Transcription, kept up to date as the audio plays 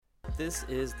This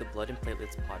is the Blood and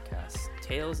Platelets podcast,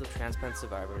 tales of transplant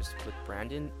survivors with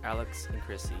Brandon, Alex, and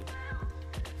Chrissy.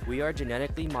 We are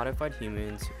genetically modified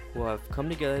humans who have come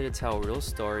together to tell real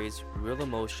stories, real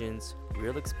emotions,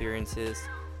 real experiences,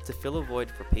 to fill a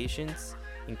void for patients,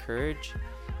 encourage,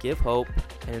 give hope,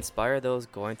 and inspire those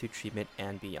going through treatment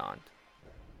and beyond.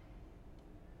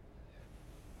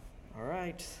 All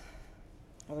right.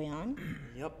 Are we on?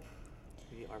 Yep.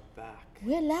 We are back.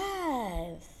 We're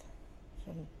live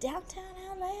from downtown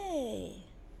LA.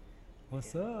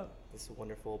 What's up? This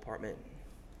wonderful apartment.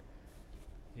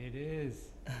 It is.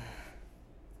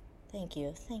 Thank you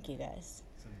guys.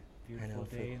 It's a beautiful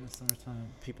day in the summertime.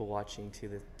 People watching to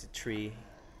the tree.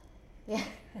 Yeah.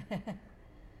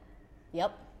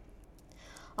 Yep.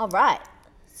 All right.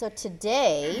 So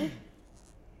today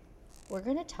we're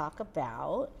going to talk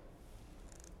about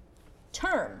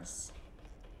terms,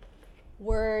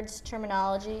 words,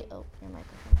 terminology. Oh, your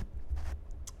microphone.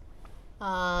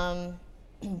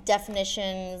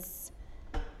 Definitions,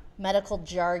 medical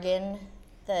jargon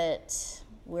that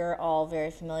we're all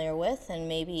very familiar with, and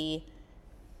maybe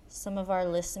some of our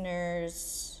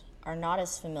listeners are not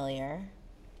as familiar.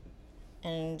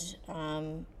 And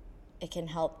it can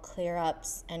help clear up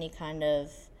any kind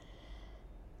of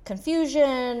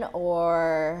confusion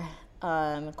or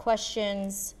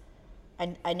questions.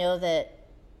 I know that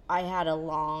I had a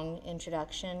long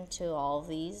introduction to all of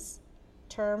these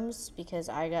terms because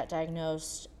I got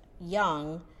diagnosed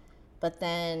young, but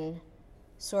then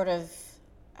sort of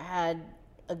had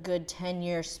a good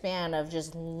 10-year span of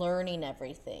just learning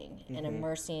everything and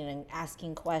immersing and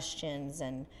asking questions.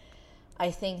 And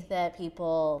I think that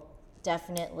people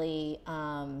definitely,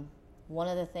 one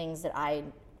of the things that I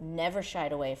never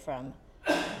shied away from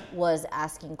was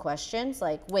asking questions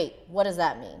like, wait, what does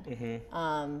that mean?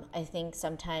 I think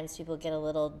sometimes people get a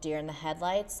little deer in the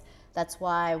headlights. That's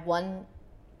why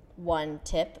one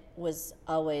tip was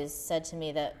always said to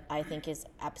me that I think is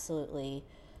absolutely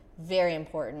very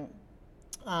important,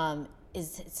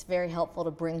 is it's very helpful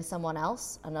to bring someone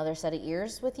else, another set of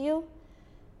ears with you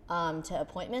to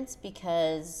appointments,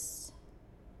 because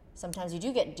sometimes you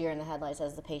do get deer in the headlights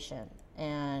as the patient,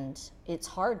 and it's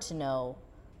hard to know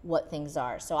what things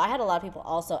are. So I had a lot of people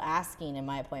also asking in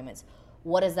my appointments,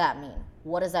 what does that mean?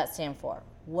 What does that stand for?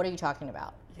 What are you talking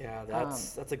about? Yeah,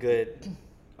 that's a good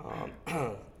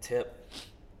tip.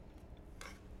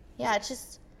 Yeah, it's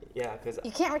just, Yeah, because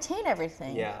you can't retain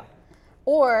everything. yeah,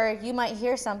 Or you might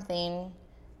hear something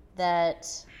that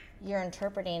you're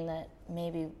interpreting that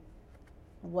maybe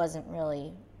wasn't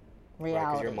really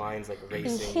reality. because your mind's like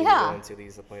racing when you Yeah. go into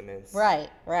these appointments.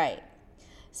 Right.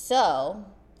 So,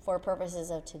 for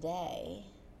purposes of today,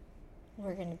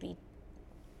 we're going to be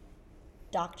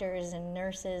doctors and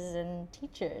nurses and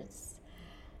teachers.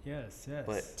 Yes.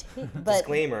 But But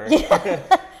disclaimer,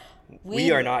 we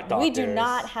are not doctors. We do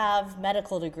not have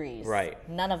medical degrees. Right.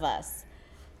 None of us.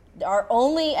 Our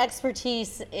only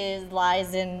expertise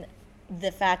lies in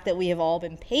the fact that we have all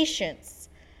been patients.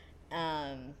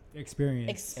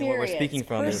 Experience. And what we're speaking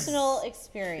from is- personal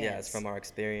experience. Yeah, it's from our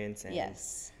experience. And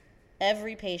Yes.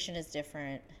 Every patient is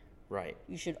different. Right.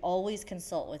 You should always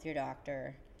consult with your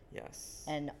doctor Yes.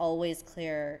 and always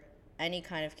clear any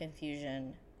kind of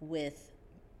confusion with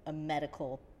a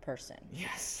medical person.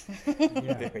 Yes.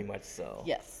 Yeah. Very much so.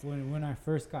 Yes. When I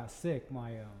first got sick,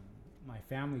 my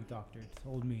family doctor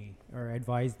told me or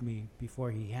advised me before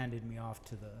he handed me off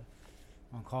to the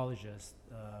oncologist,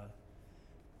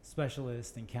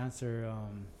 specialist in cancer,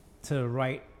 to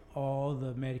write all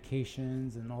the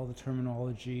medications and all the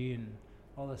terminology and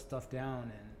all the stuff down,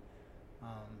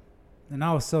 and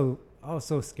I was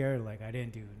so scared, like I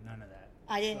didn't do none of that.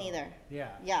 I didn't either. Yeah.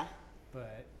 Yeah.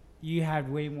 But you had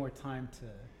way more time to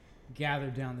gather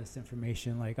down this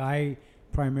information. Like I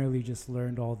primarily just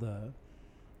learned all the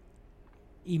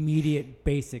immediate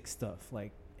basic stuff,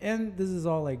 like, and this is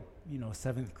all like,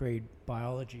 7th grade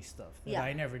biology stuff that Yeah.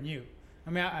 I never knew. I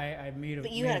mean, I made a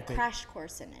But you had a crash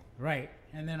course in it. right,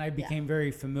 and then I became very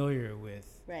familiar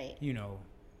with Right.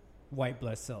 white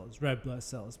blood cells, red blood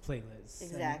cells, platelets,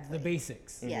 and Exactly. the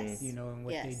basics. Yes. And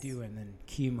what Yes. they do, and then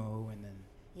chemo, and then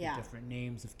Yeah. the different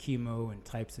names of chemo and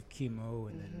types of chemo,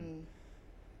 and then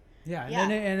Yeah. and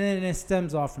then it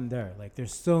stems off from there. Like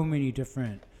there's so many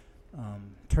different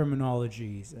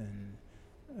terminologies and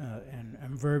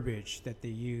verbiage that they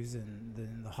use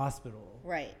in the hospital,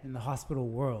 Right. in the hospital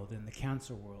world, in the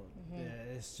cancer world.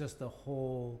 It's just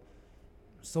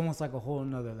it's almost like a whole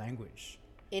another language.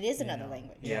 It is another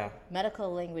language. Yeah. Medical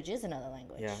language is another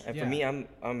language. Yeah. And Yeah. for me,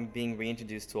 I'm being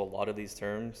reintroduced to a lot of these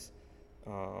terms.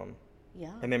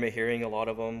 Yeah. I remember hearing a lot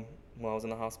of them while I was in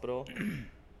the hospital.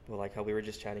 But like how we were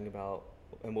just chatting about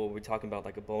and we're talking about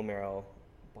like a bone marrow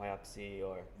biopsy,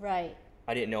 or Right.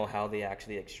 I didn't know how they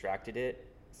actually extracted it.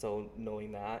 So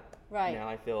knowing that, Right. now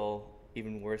I feel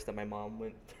even worse that my mom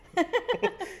went.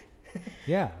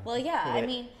 Yeah. Well, yeah. I Right.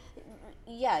 mean,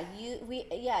 yeah.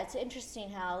 Yeah. It's interesting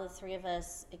how the three of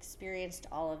us experienced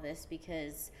all of this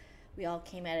because we all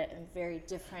came at it in very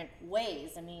different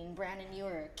ways. I mean, Brandon, you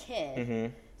were a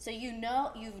kid, so you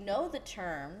know the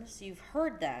terms, you've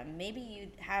heard them. Maybe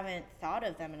you haven't thought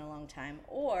of them in a long time,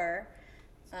 or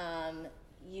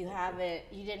you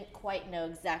didn't quite know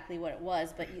exactly what it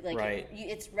was, but you, like Right.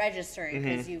 it's registering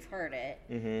because you've heard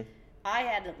it. I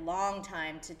had a long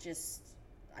time to just,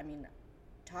 I mean,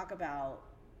 talk about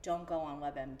don't go on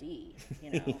WebMD,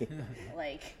 you know,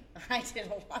 like I did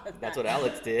a lot of that. That's what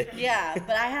Alex did. Yeah,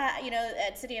 but I had, you know,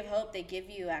 at City of Hope, they give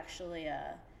you actually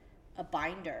a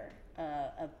binder,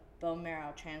 a bone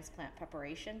marrow transplant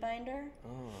preparation binder,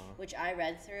 which I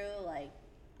read through. Like,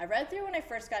 I read through when I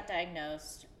first got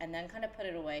diagnosed, and then kind of put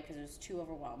it away because it was too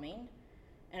overwhelming,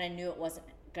 and I knew it wasn't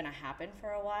gonna happen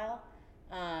for a while.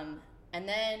 And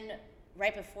then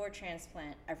right before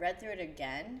transplant, I read through it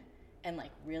again and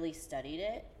like really studied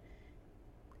it.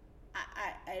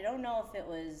 I don't know if it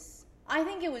was, I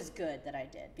think it was good that I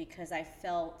did because I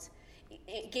felt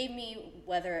it gave me,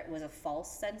 whether it was a false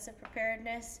sense of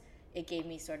preparedness, it gave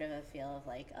me sort of a feel of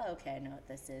like, oh, okay, I know what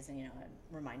this is, and you know, I'm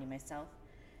reminding myself.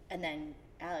 And then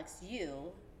Alex,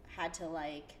 you had to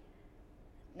like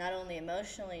not only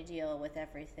emotionally deal with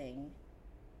everything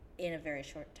in a very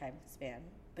short time span,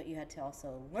 but you had to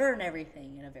also learn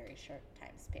everything in a very short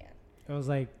time span. It was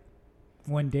like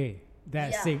one day.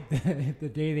 That Yeah. same the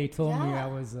day they told me Yeah. I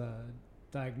was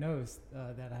diagnosed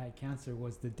that I had cancer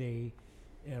was the day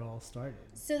it all started.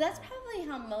 So that's probably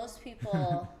how most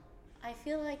people, I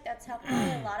feel like that's how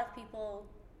probably a lot of people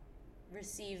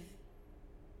receive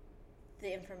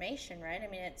the information, right? I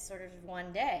mean, it's sort of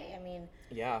one day. I mean,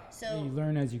 Yeah. so You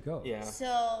learn as you go. Yeah.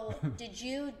 So, did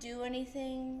you do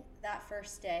anything that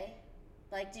first day?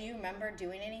 Like, do you remember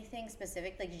doing anything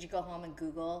specific? Like, did you go home and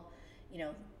Google, you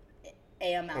know,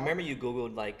 AML? I remember you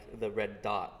Googled like the red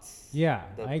dots. Yeah,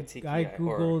 The I petechiae,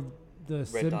 or Googled the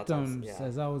red dots on- symptoms yeah.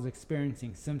 as I was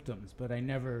experiencing symptoms, but I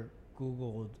never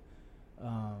Googled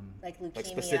Like leukemia. Like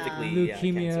specifically- Yeah,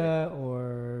 leukemia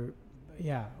or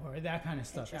that kind of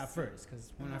stuff at Interesting. first.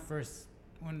 Because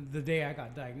when the day I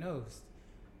got diagnosed,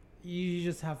 you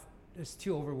just have, it's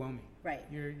too overwhelming. Right.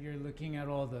 You're looking at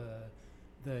all the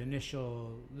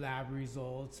initial lab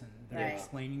results, and they're Right.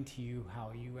 explaining to you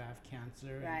how you have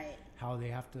cancer, and Right. how they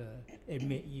have to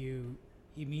admit you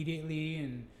immediately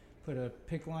and put a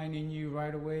PICC line in you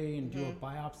right away and do a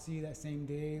biopsy that same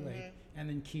day, like, and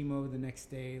then chemo the next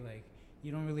day. Like,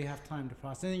 you don't really have time to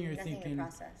process. And then you're Nothing thinking, to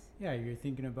process. yeah, you're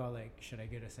thinking about like, should I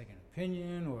get a second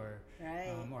opinion, or Right.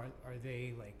 are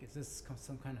they like, is this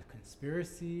some kind of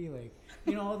conspiracy? Like,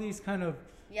 you know, all these kind of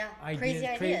Yeah. ideas, Crazy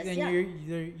ideas. and Yeah.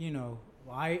 you're you know,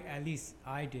 well, at least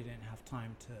I didn't have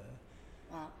time to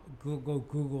Wow.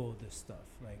 Google this stuff.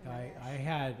 Like,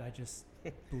 I just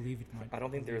believed my. I don't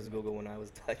think there was Google when I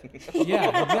was diagnosed.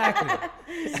 Yeah, exactly.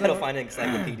 I had to find an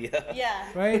encyclopedia.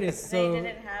 Yeah. Right? It's so. They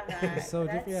didn't have that. so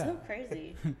That's yeah. so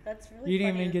crazy. That's really You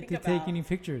didn't funny even get to think take about. any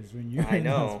pictures when you're I in the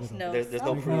know. hospital. No, There's no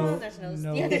photo, proof. There's no,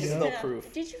 No- yeah, There's no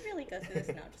proof. Did you really go through this?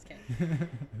 No, just kidding.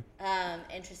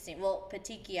 Interesting. Well,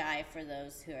 petechiae, for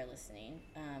those who are listening,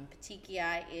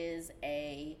 petechiae is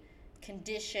a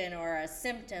condition or a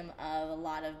symptom of a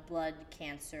lot of blood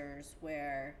cancers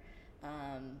where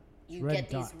you Red get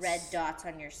these dots. red dots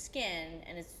on your skin,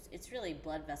 and it's really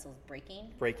blood vessels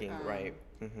breaking. Breaking, right.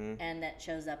 Mm-hmm. And that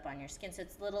shows up on your skin. So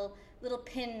it's little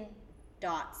pin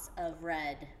dots of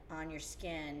red on your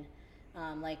skin.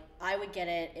 Like I would get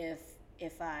it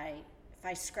if I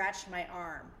scratched my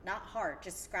arm, not hard,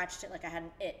 just scratched it like I had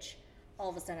an itch. All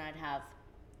of a sudden I'd have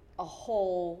a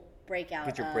whole breakout.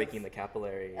 Because you're breaking the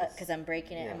capillaries. Because I'm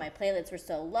breaking it, and Yeah. my platelets were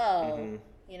so low.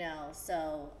 You know,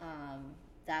 so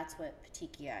that's what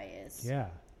petechiae is. Yeah,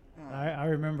 I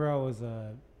remember I was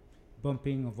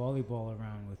bumping a volleyball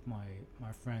around with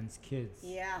my friends' kids.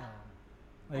 Yeah.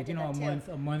 I Like, did you know, that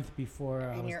too. a month before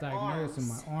I And was your diagnosed, and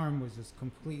arms. my arm was just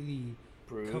completely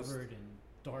Bruised. covered in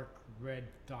dark red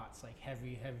dots, like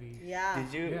heavy. Yeah,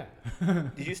 Did you Yeah.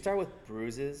 did you start with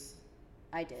bruises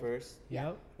I did. first? Yeah.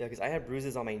 Yep. Yeah, because I had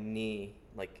bruises on my knee,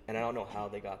 like, and I don't know how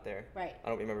they got there. Right. I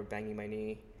don't remember banging my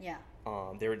knee. Yeah.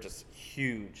 They were just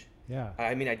huge. Yeah.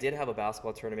 I mean, I did have a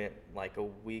basketball tournament like a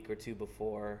week or two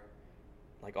before,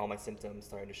 like all my symptoms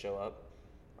started to show up.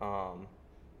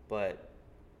 But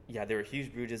yeah, there were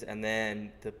huge bruises, and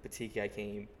then the petechiae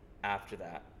came after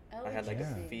that. Oh, I had like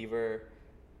interesting. a fever,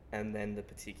 and then the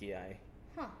petechiae,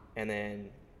 Huh. and then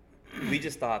we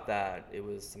just thought that it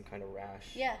was some kind of rash.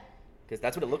 Yeah. Because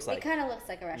that's what it looks like. It kind of looks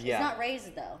like a rash. Yeah. It's not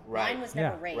raised though. Right. Mine was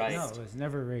never Yeah. raised. Right. No, it was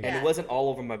never raised. And Yeah. it wasn't all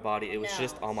over my body. It was No,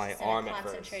 just on my it's in arm a at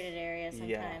first. concentrated area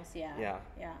sometimes. Yeah. Yeah.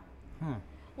 Yeah. Huh.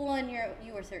 Well, and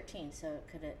you were 13, so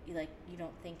could it you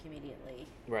don't think immediately.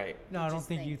 Right. No, You I don't just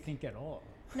think you think- think at all.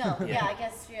 No, yeah, I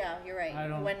guess you're right. I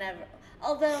don't- Whenever,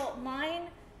 although mine,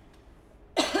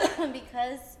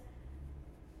 because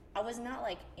I was not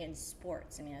like in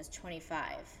sports. I mean, I was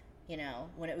 25,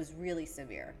 when it was really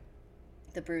severe,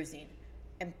 the bruising,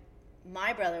 and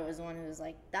my brother was the one who was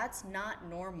like, "That's not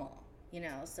normal,"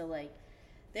 So like,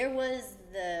 there was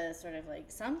the sort of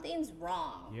like something's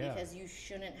wrong Yeah. because you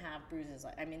shouldn't have bruises.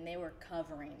 I mean, they were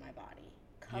covering my body,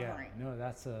 Yeah. covering. No,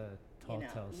 that's a tall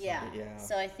tale. Yeah. Yeah.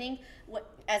 So I think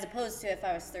as opposed to if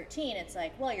I was 13, it's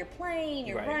like, well, you're playing,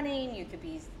 you're Right. running, you could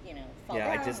be, fall Yeah,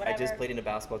 down, I just whatever. played in a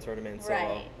basketball tournament, so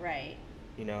Right.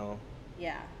 you know,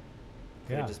 Yeah.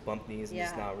 could Yeah. have just bumped knees and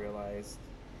just Yeah. not realized.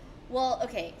 Well,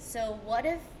 okay. So what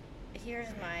if? Here's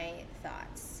my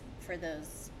thoughts for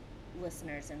those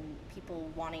listeners and people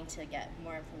wanting to get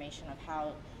more information of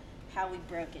how we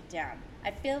broke it down.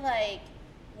 I feel like,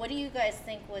 what do you guys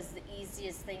think was the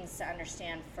easiest things to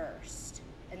understand first,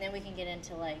 and then we can get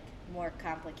into like more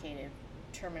complicated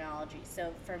terminology.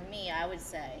 So for me, I would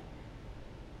say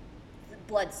the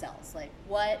blood cells. Like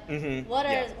what Mhm, what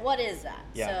yeah. what is that?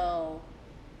 Yeah. So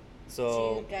do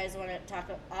So you guys want to talk?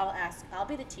 I'll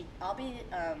be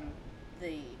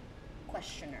the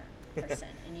questioner person,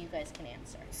 and you guys can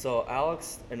answer. So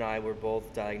Alex and I were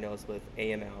both diagnosed with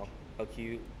AML,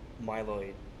 acute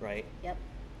myeloid, right? Yep.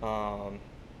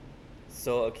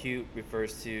 So acute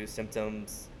refers to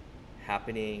symptoms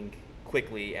happening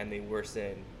quickly and they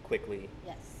worsen quickly,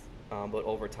 Yes. but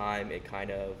over time it kind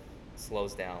of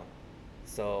slows down.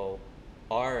 So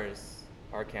our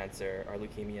cancer, our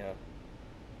leukemia,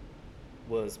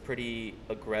 was pretty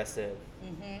aggressive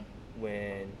Mm-hmm.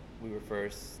 when we were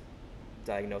first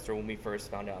diagnosed or when we first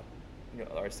found out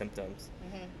our symptoms.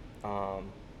 Mm-hmm.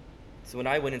 So when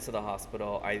I went into the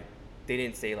hospital, they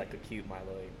didn't say like acute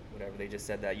myeloid, whatever. They just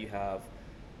said that you have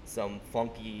some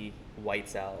funky white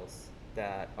cells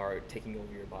that are taking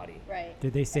over your body. Right.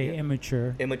 Did they say Yeah.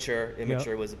 immature?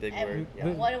 Immature was a big And word. Yeah.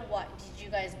 what did you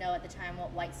guys know at the time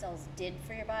what white cells did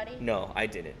for your body? No, I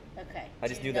didn't. Okay. I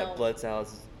just Do you knew know- that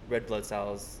red blood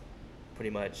cells, pretty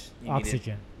much you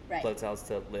Oxygen. Right. needed blood cells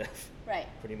to live, Right.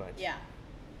 pretty much. Yeah.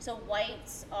 So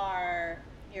whites are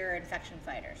your infection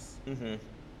fighters Mm-hmm.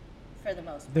 for the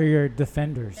most part. They're your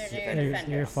defenders. They're They're your defenders. defenders.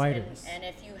 They're fighters. And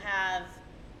if you have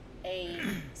a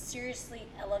seriously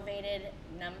elevated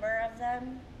number of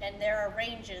them, and there are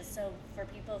ranges, so for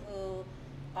people who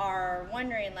are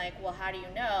wondering, like, well, how do you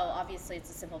know? Obviously, it's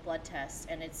a simple blood test,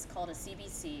 and it's called a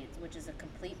CBC, which is a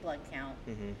complete blood count.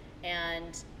 Mm-hmm.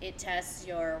 And it tests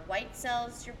your white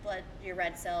cells, your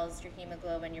red cells, your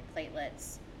hemoglobin, your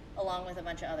platelets, along with a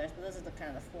bunch of others. But those are the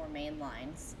kind of the four main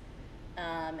lines.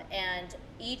 And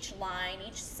each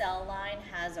cell line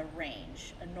has a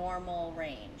range, a normal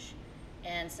range.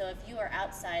 And so if you are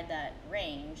outside that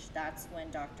range, that's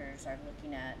when doctors are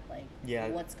looking at, like, Yeah.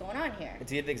 what's going on here? To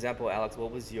give the example, Alex,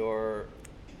 what was your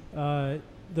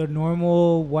The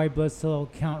normal white blood cell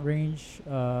count range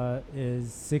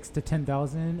is 6 to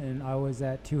 10,000, and I was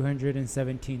at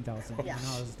 217,000 Yeah. when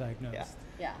I was diagnosed.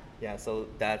 Yeah. Yeah, so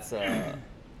that's a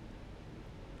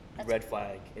red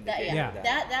flag indicator. Yeah.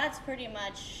 That. That's pretty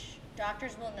much,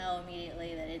 doctors will know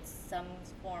immediately that it's some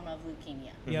form of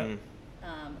leukemia. Yep. Mhm.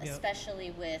 Yep.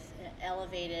 Especially with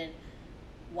elevated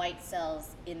white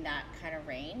cells in that kind of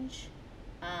range.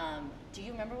 Do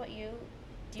you remember what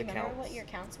your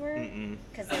counts were? Mm-mm.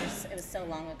 Because it was so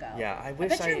long ago. Yeah, I I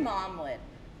wish bet your mom would.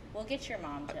 We'll get your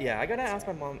mom to. Yeah, I gotta ask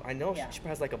answer. my mom. I know Yeah. she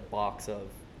has like a box of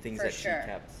things For that sure. she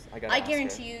kept. I gotta I ask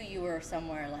guarantee her. you were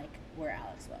somewhere like where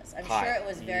Alex was. I'm High. sure it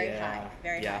was very Yeah. high,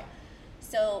 very Yeah. high.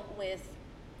 So with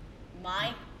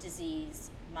my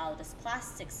disease,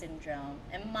 myelodysplastic syndrome,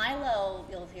 and Milo,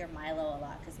 you'll hear Milo a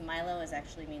lot because Milo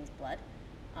actually means blood.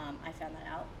 I found that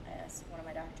out. I asked one of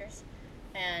my doctors,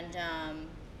 and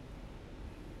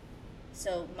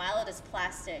so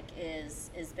myelodysplastic is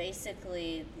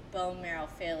basically bone marrow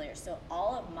failure. So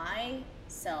all of my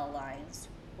cell lines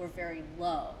were very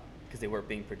low Because they weren't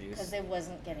being produced. because it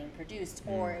wasn't getting produced,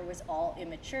 or it was all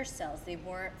immature cells. They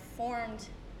weren't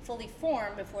fully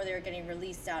formed before they were getting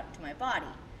released out into my body.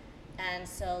 And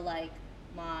so like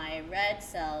my red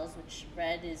cells, which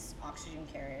red is oxygen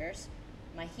carriers,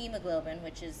 my hemoglobin,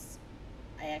 which is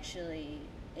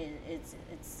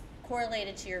it's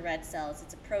correlated to your red cells.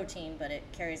 It's a protein, but it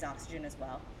carries oxygen as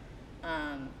well.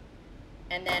 And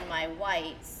then my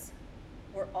whites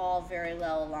were all very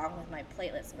low, along with my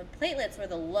platelets. The platelets were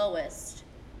the lowest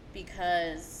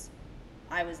because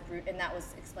I was and that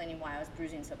was explaining why I was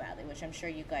bruising so badly, which I'm sure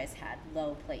you guys had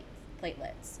low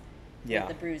platelets Yeah.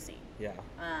 with the bruising. Yeah.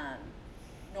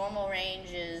 Normal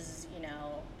range is,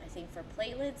 I think for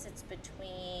platelets it's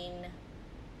between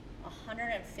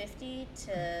 150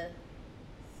 to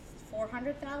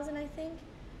 400,000, I think.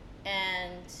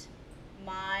 And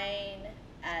mine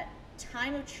at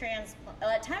time of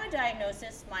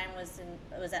diagnosis, mine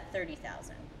was at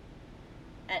 30,000.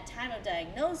 At time of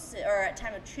diagnosis or at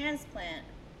time of transplant,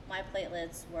 my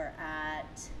platelets were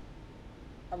at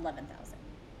 11,000.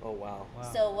 Oh wow.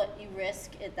 So what you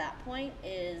risk at that point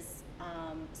is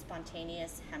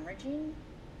spontaneous hemorrhaging,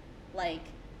 like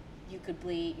you could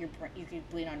bleed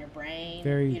on your brain.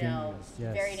 Very dangerous.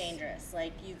 Yes. Very dangerous.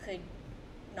 Like you could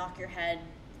knock your head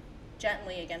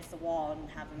gently against the wall and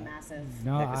have a massive.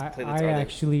 No, Yeah, 'cause platelets I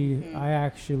are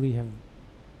actually have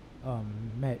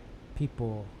met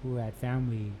people who had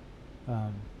family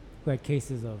who had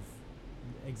cases of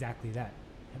exactly that,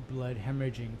 blood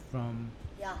hemorrhaging from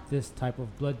Yeah. this type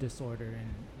of blood disorder,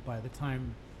 and by the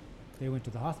time they went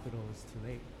to the hospital, it was too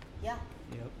late. Yeah.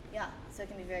 Yep. Yeah. So it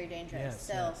can be very dangerous. Yes.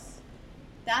 So Yes.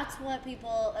 that's what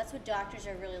doctors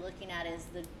are really looking at is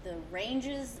the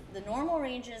ranges, the normal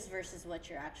ranges versus what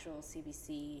your actual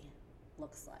CBC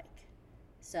looks like.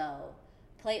 So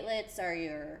platelets are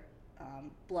your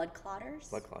blood clotters.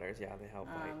 Blood clotters, yeah, they help.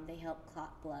 They help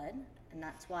clot blood, and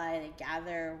that's why they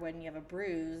gather when you have a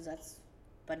bruise. That's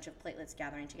a bunch of platelets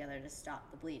gathering together to stop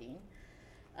the bleeding.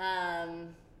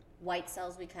 White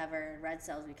cells we covered, red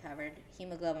cells we covered,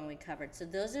 hemoglobin we covered. So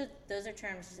those are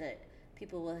terms that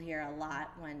people will hear a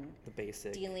lot when the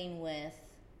basic dealing with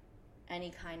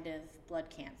any kind of blood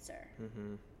cancer.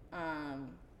 Mm-hmm.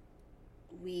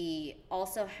 We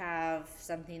also have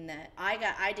something that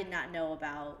I did not know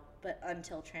about, but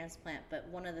until transplant. But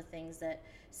one of the things that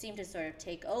seemed to sort of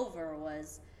take over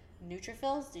was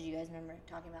neutrophils. Did you guys remember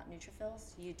talking about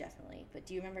neutrophils? You definitely. But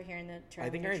do you remember hearing the term? I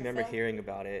think neutrophil? I remember hearing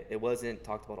about it. It wasn't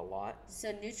talked about a lot.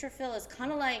 So neutrophil is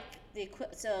kind of like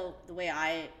so the way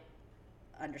I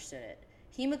understood it,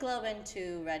 hemoglobin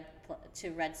to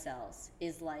red cells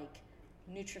is like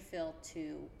neutrophil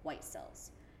to white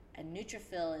cells, and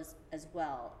neutrophil is as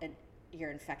well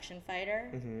your infection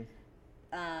fighter.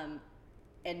 Mm-hmm.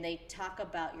 And they talk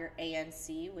about your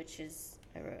ANC, which is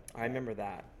I remember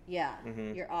that. yeah,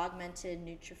 Mm-hmm. your augmented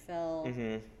neutrophil.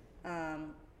 Mm-hmm. I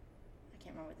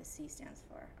can't remember what the C stands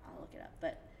for. I'll look it up.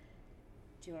 But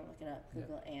do you want to look it up?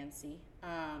 Google ANC.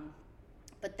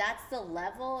 But that's the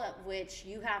level at which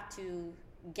you have to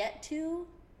get to.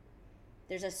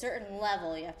 There's a certain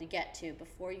level you have to get to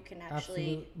before you can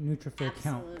actually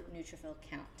absolute neutrophil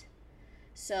count.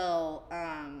 So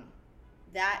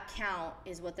that count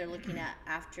is what they're looking at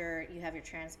after you have your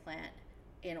transplant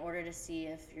in order to see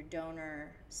if your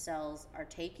donor cells are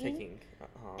taking.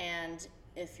 And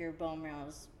if your bone marrow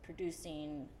is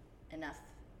producing enough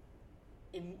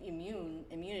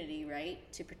immunity,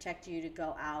 right, to protect you to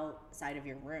go outside of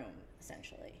your room,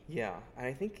 essentially. Yeah, and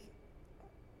I think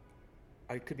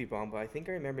I could be wrong, but I think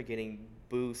I remember getting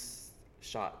boost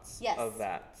shots Yes. of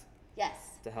that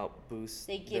Yes. to help boost.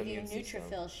 They give the you immune system.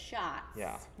 neutrophil shots.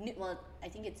 Yeah. Well, I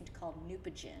think it's called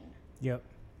Neupogen. Yep.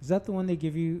 Is that the one they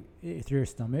give you through your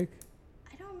stomach?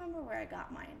 I don't remember where I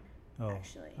got mine,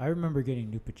 actually. I remember getting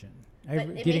Neupogen. But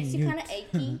it makes you kind of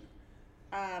achy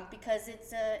because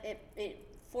it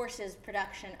forces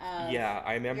production of Yeah,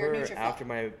 I your remember neutrophil. after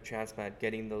my transplant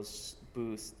getting those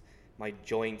boosts, my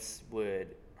joints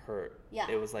would hurt. Yeah.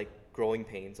 It was like growing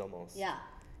pains almost. Yeah.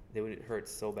 They would hurt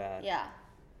so bad. Yeah.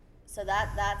 So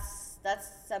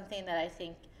that's something that I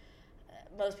think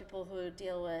most people who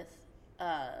deal with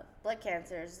blood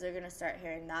cancers, they're going to start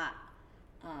hearing that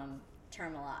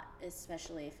term a lot,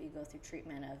 especially if you go through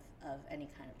treatment of any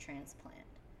kind of transplant.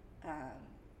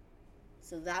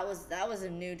 So that was a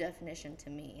new definition to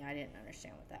me. I didn't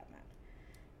understand what that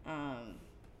meant.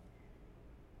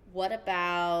 What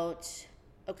about,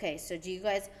 okay, so do you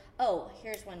guys,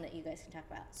 here's one that you guys can talk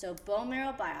about. So bone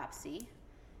marrow biopsy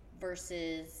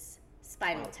versus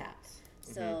spinal tap.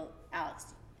 So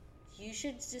Alex, you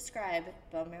should describe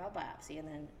bone marrow biopsy, and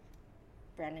then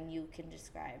Brandon, you can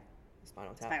describe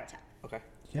Spinal tap. spinal tap. Okay.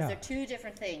 Because they're two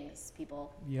different things,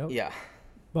 people. Yep. Yeah.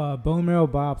 Bone marrow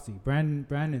biopsy.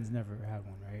 Brandon's never had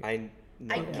one, right?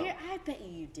 I bet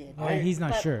you did. He's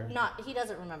not but sure. He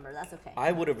doesn't remember. That's okay.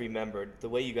 I would have remembered the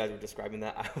way you guys were describing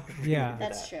that. I would have Yeah. remembered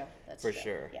That's that. true. That's For true.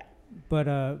 sure. Yeah.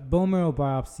 But bone marrow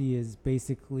biopsy is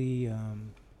basically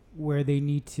where they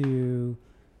need to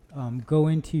go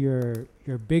into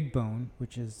your big bone,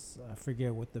 which is I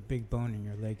forget what the big bone in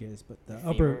your leg is, but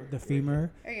the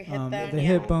femur, or your hip bone, the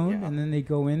hip bone, yeah. and then they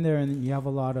go in there, and then you have a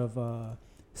lot of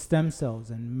stem cells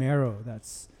and marrow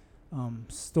that's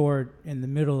stored in the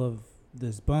middle of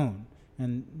this bone,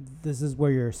 and this is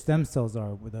where your stem cells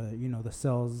are, with the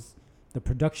cells, the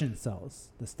production cells,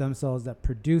 the stem cells that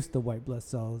produce the white blood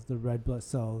cells, the red blood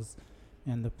cells,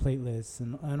 and the platelets,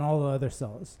 and all the other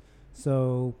cells.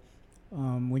 So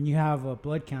when you have a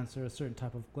blood cancer, a certain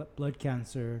type of blood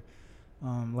cancer,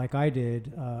 like I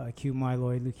did, acute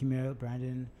myeloid leukemia,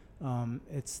 Brandon,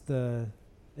 it's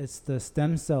the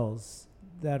stem cells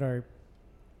that are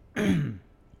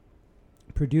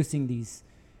producing these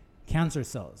cancer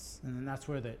cells, and then that's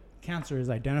where the cancer is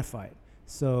identified.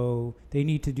 So they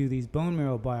need to do these bone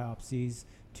marrow biopsies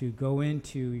to go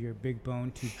into your big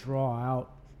bone to draw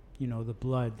out, the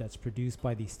blood that's produced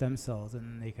by these stem cells, and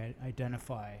then they can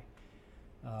identify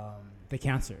the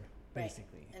cancer,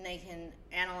 basically. And they can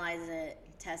analyze it,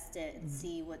 test it, and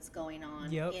see what's going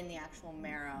on in the actual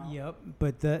marrow. Yep.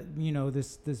 But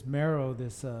this marrow,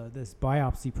 this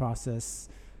biopsy process,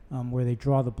 where they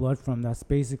draw the blood from, that's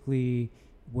basically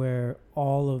where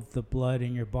all of the blood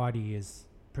in your body is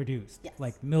produced. Yes.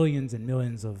 Like millions and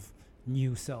millions of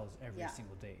new cells every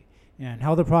single day. And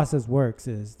how the process works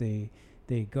is they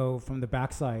go from the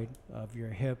backside of your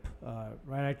hip,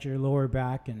 right at your lower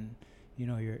back, and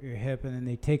your hip, and then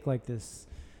they take like this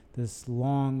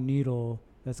long needle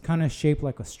that's kind of shaped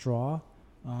like a straw,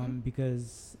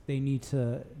 because they need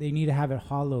to have it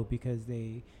hollow, because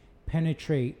they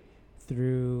penetrate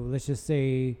through, let's just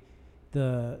say,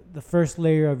 the first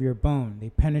layer of your bone. They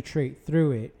penetrate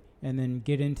through it and then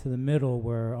get into the middle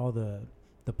where all the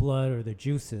blood or the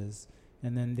juices,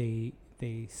 and then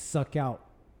they suck out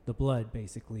the blood,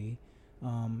 basically.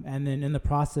 And then in the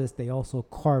process, they also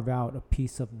carve out a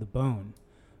piece of the bone,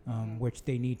 which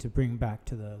they need to bring back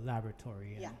to the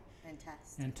laboratory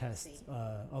and test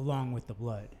along with the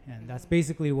blood. And that's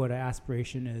basically what an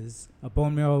aspiration is, a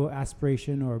bone marrow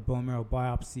aspiration or a bone marrow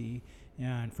biopsy.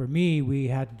 And for me, we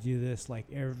had to do this like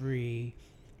every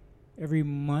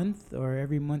month or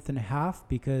every month and a half,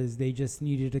 because they just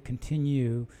needed to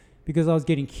continue, because I was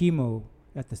getting chemo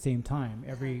at the same time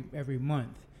every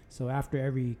month. So after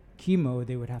every chemo,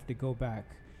 they would have to go back,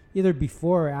 either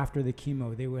before or after the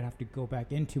chemo, they would have to go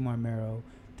back into my marrow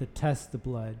to test the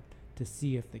blood to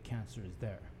see if the cancer is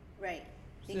there. Right.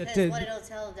 Because what it'll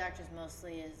tell the doctors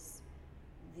mostly is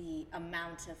the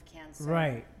amount of cancer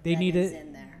they is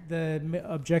in there. The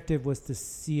objective was to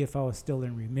see if I was still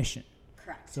in remission.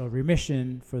 Correct. So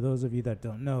remission, for those of you that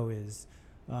don't know, is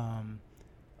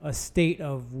a state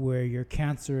of where your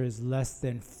cancer is less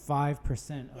than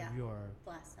 5%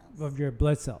 of your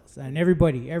blood cells. And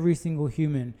every single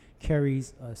human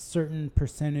carries a certain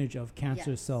percentage of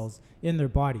cancer cells in their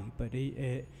body, but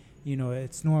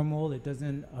it's normal. It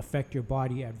doesn't affect your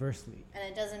body adversely. And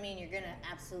it doesn't mean you're going to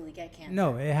absolutely get cancer.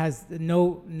 No, it has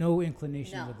no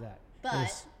inclinations of that.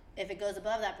 But if it goes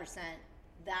above that percent,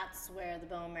 that's where the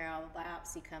bone marrow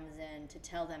biopsy comes in to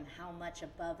tell them how much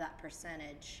above that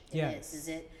percentage it is. Is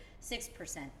it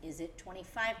 6%? Is it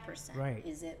 25%? Right.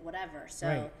 Is it whatever?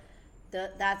 So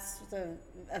that's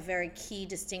a very key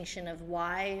distinction of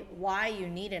why you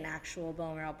need an actual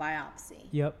bone marrow biopsy.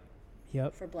 Yep.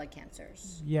 For blood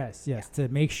cancers. Yes. To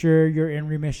make sure you're in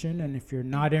remission, and if you're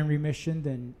not in remission,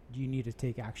 then you need to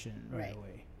take action right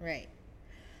away. Right.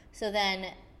 So then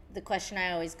the question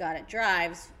I always got at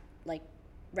drives, like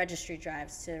registry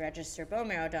drives to register bone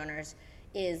marrow donors,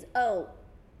 is, so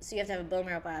you have to have a bone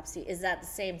marrow biopsy. Is that the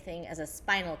same thing as a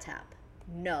spinal tap?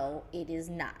 No, it is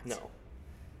not. No.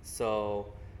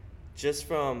 So just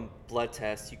from blood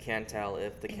tests, you can't tell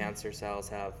if the cancer cells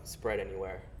have spread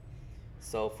anywhere.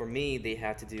 So for me, they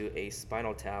had to do a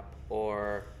spinal tap,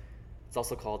 or it's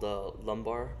also called a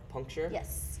lumbar puncture.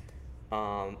 Yes.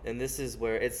 And this is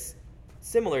where it's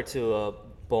similar to a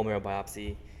bone marrow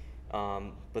biopsy,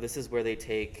 but this is where they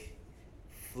take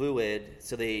fluid.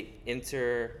 So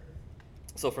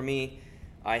so for me,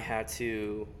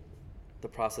 the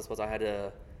process was I had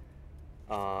to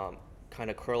kind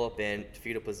of curl up in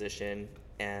fetal position,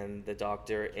 and the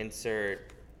doctor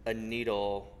insert a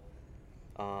needle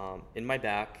in my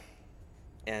back,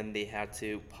 and they had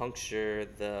to puncture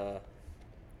the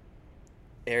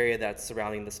area that's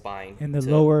surrounding the spine. In the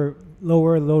lower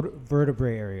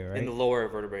vertebrae area, right? In the lower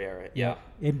vertebrae area, yeah.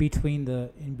 In between the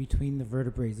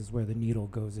vertebrae is where the needle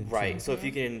goes into. Right. So if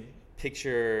you can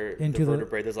picture the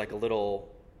vertebrae, there's like a little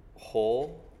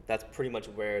hole. That's pretty much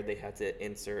where they had to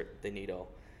insert the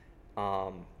needle.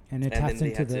 And it taps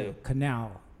into the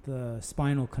canal, the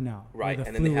spinal canal. Right.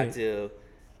 And then they had to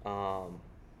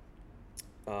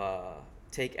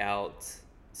take out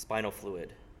spinal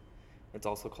fluid. It's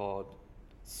also called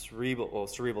cerebral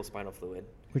spinal fluid.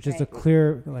 Which is Right. a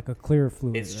clear, like a clear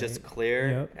fluid. It's right? just clear,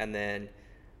 Yep. and then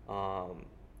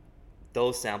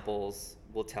those samples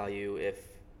will tell you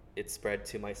if it's spread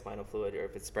to my spinal fluid or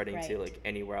if it's spreading to Right. like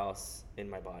anywhere else in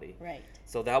my body. Right.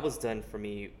 So that was done for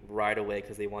me right away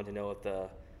because they wanted to know if the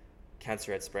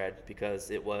cancer had spread because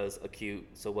it was acute,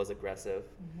 so it was aggressive.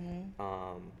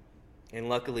 And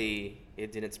luckily,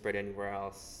 it didn't spread anywhere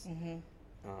else.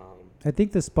 I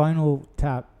think the spinal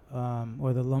tap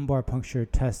or the lumbar puncture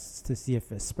tests to see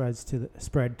if it spread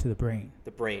to the brain.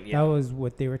 The brain, yeah. That was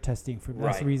what they were testing for.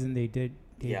 That's the Right. reason they gave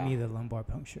Yeah. me the lumbar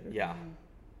puncture. Yeah.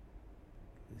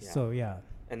 So yeah.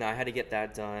 And I had to get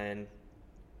that done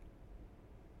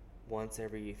once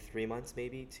every 3 months,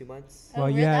 maybe 2 months. Oh, Well,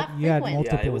 really? you That had frequent?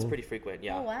 multiple. Yeah, it was pretty frequent.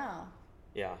 Yeah. Oh, wow.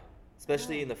 Yeah.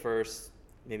 Especially in the first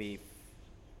maybe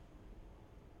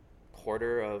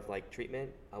quarter of like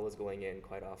treatment, I was going in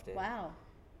quite often. Wow.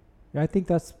 I think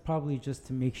that's probably just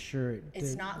to make sure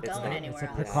It's not It's going not. anywhere It's a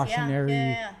else. precautionary.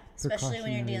 Yeah. Especially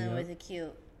when you're dealing precautionary, with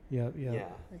acute Yep. Yep. Yeah.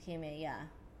 leukemia. Yeah.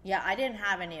 Yeah, I didn't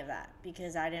have any of that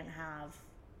because I didn't have,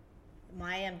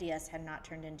 my MDS had not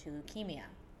turned into leukemia.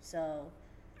 So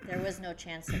there was no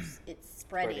chance of it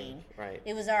spreading. Right.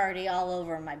 It was already all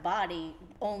over my body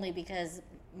only because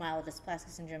myelodysplastic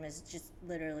syndrome is just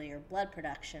literally your blood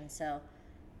production. So,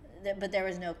 but there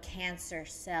was no cancer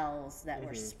cells that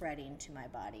were spreading to my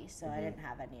body. So I didn't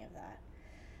have any of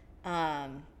that.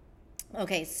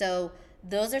 Okay, so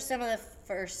those are some of the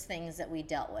first things that we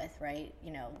dealt with, right?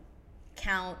 You know,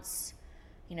 counts.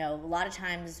 You know, a lot of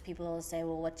times people will say,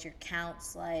 well, what's your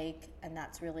counts like? And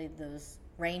that's really those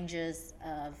ranges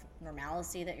of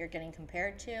normalcy that you're getting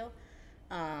compared to.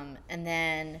 And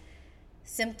then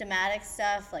symptomatic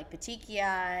stuff like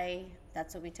petechiae,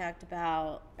 that's what we talked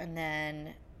about. And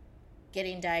then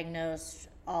getting diagnosed,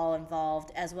 all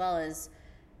involved, as well as,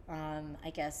 I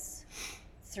guess,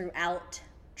 throughout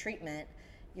treatment,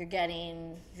 you're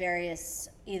getting various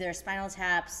either spinal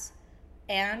taps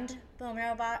and bone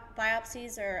marrow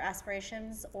biopsies or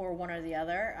aspirations, or one or the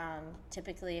other.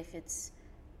 Typically, if it's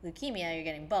leukemia, you're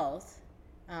getting both.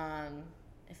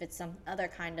 If it's some other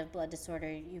kind of blood disorder,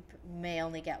 you may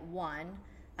only get one.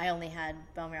 I only had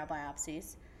bone marrow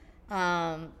biopsies.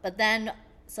 But then,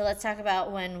 so let's talk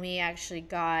about when we actually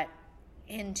got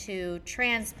into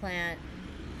transplant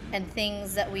and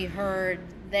things that we heard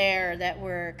there that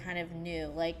were kind of new.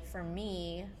 Like for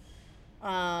me,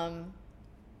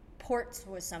 ports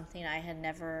was something I had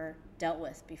never dealt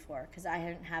with before because I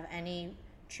didn't have any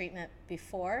treatment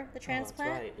before the transplant.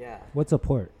 Oh, that's right, yeah. What's a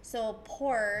port? So a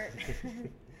port,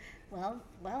 well,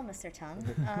 Mr. Tongue,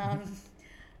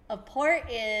 a port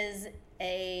is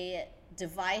a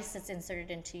device that's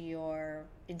inserted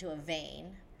into a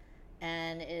vein,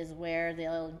 and is where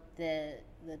the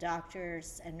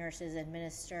doctors and nurses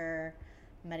administer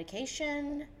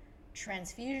medication,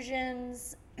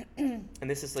 transfusions. And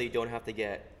this is so you don't have to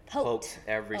get Poked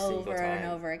every single time. over and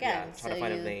over again. Yeah, trying to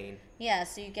find a vein. Yeah,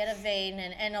 so you get a vein,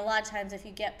 and a lot of times if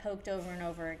you get poked over and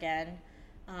over again,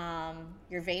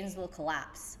 your veins will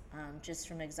collapse just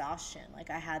from exhaustion. Like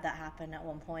I had that happen at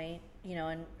one point, you know,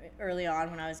 and early on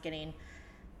when I was getting,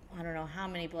 I don't know how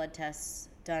many blood tests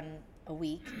done a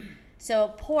week. So a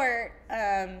port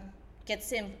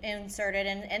gets inserted,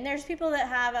 and there's people that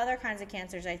have other kinds of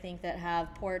cancers, I think, that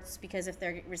have ports because if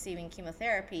they're receiving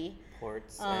chemotherapy.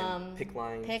 Ports and PICC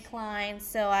lines. PICC lines.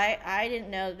 So I didn't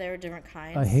know there were different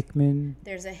kinds. A Hickman.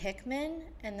 There's a Hickman,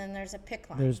 and then there's a PICC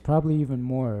line. There's probably even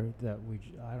more that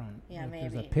I don't. Yeah, like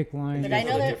There's maybe. a PICC line. But Do I you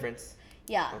know the that- difference?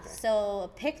 Yeah. Okay.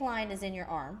 So a PICC line is in your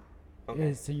arm. Okay.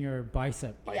 It's in your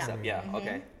bicep. Bicep, yeah,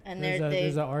 okay. And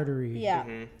There's an artery. yeah,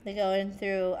 they go in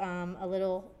through a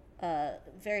little,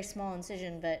 very small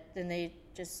incision, but then they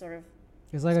just sort of.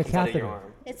 It's like a Comes out of your catheter.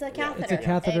 arm. It's a Yeah. catheter. It's a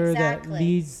catheter exactly. that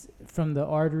leads from the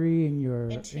artery in your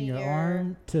Into your your-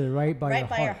 arm to right by right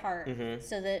by your your heart. heart,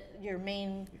 so that your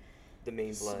main The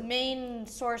main blood.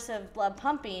 source of blood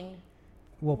pumping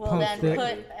Will will pump then the,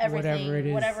 put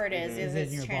everything, whatever it is, if in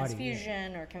it's your body, yeah.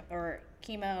 transfusion or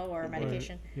chemo or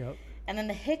medication, Yep. and then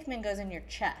the Hickman goes in your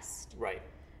chest. Right.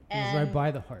 It's And right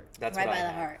by the heart. That's right what by I the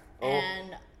had. heart. Oh.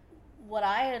 And what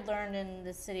I had learned in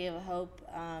the City of Hope,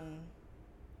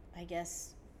 I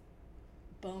guess,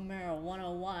 Bone Marrow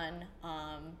 101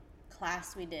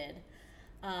 class we did,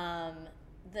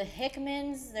 the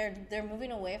Hickmans, they're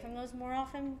moving away from those more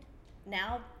often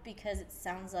now because it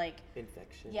sounds like,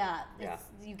 Infection. yeah, Yeah.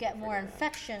 you get more Forget that.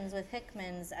 infections with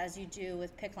Hickmans as you do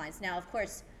with PICC lines. Now, of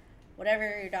course, whatever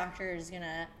your doctor is going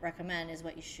to recommend is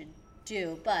what you should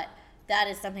do, but that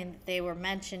is something that they were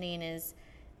mentioning is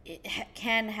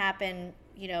can happen,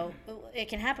 you know, it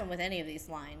can happen with any of these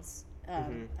lines.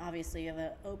 Obviously, you have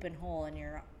an open hole in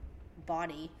your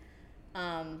body.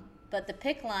 But the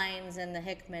PICC lines and the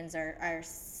Hickmans are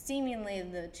seemingly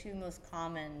the two most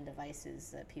common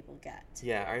devices that people get.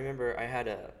 Yeah, I remember I had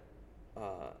a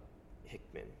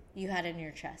Hickman. You had it in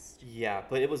your chest. Yeah,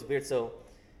 but it was weird. So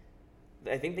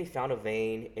I think they found a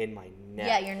vein in my neck.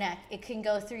 Yeah, your neck. It can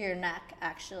go through your neck,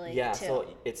 actually, Yeah, too. so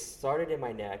it started in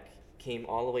my neck, came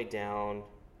all the way down,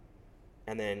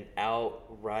 and then out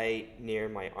right near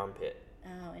my armpit.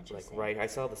 Oh, Like interesting. right, I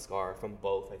saw the scar from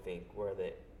both, I think, where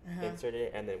they inserted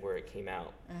it and then where it came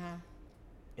out.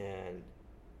 And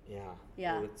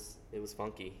Yeah. it was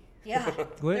funky. Yeah,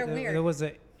 they're weird. There was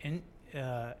an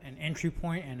entry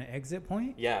point and an exit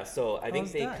point. Yeah, so I think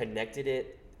How's they that? connected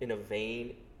it in a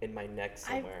vein in my neck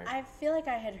somewhere. I feel like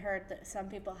I had heard that some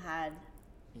people had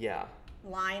Yeah.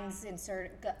 lines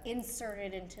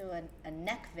inserted into a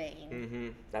neck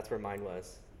vein. That's where mine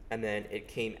was. And then it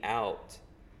came out,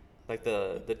 like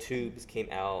the tubes came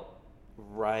out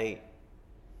right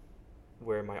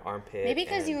where my armpit. Maybe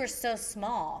because and- you were so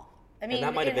small. I mean, and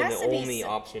that might have it been has the to be only so-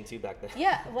 option too back then.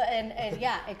 Yeah, well, and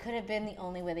yeah, it could have been the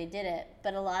only way they did it.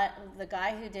 But the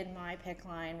guy who did my PICC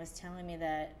line was telling me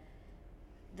that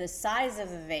the size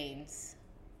of the veins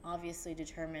obviously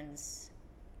determines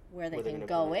where they Where they're can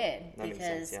gonna go put it. in. That makes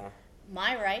Because sense, yeah.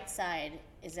 my right side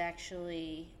is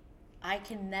actually, I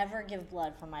can never give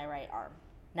blood from my right arm.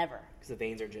 Never. Because the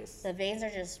veins are just. The veins are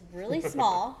just really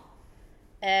small.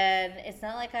 And it's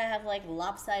not like I have like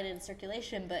lopsided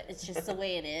circulation, but it's just the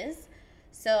way it is.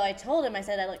 So I told him, I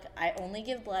said, I only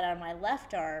give blood on my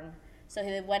left arm. So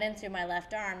he went in through my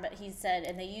left arm, but he said,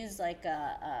 and they use like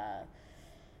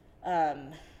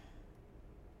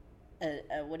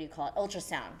what do you call it?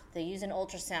 Ultrasound. They use an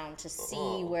ultrasound to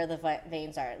see where the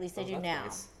veins are. At least they do that's now.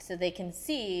 nice. So they can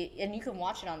see, and you can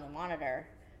watch it on the monitor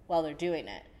while they're doing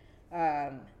it.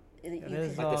 You It is can-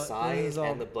 Like the all- size this is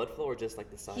all- and the blood flow, or just like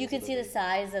the size? you of can see the vein?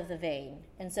 size of the vein,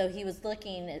 and so he was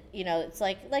looking at, you know, it's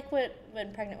like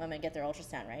when pregnant women get their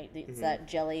ultrasound, right? It's that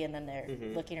jelly, and then they're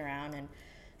looking around, and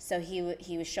so he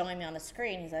was showing me on the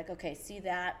screen. He's like, okay, see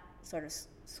that sort of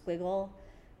squiggle?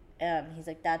 He's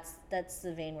like, that's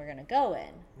the vein we're gonna go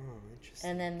in, Oh, interesting.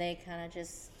 and then they kind of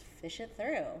just fish it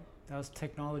through. That was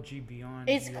technology beyond.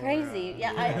 It's your, crazy.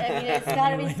 Yeah, I mean, it's got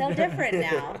to be so different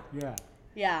now. Yeah,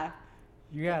 Yeah.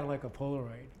 you got like a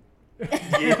Polaroid.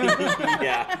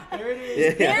 Yeah. There it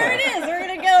is. There it is. We're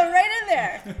gonna go right in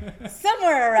there,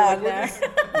 somewhere around there.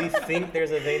 We think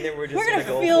there's a vein there. We're just We're gonna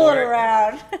go feel for it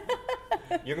around.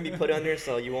 You're gonna be put under,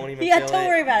 so you won't even. Yeah, feel don't it.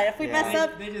 worry about it. If we Yeah. mess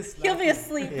up, They just he'll be slap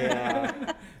asleep. Yeah.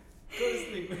 Go to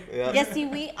sleep. Yeah. Yeah,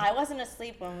 see, I wasn't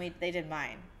asleep when they did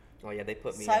mine, Oh yeah, they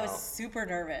put me so I out. was super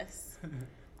nervous.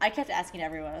 I kept asking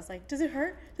everyone. I was like, "Does it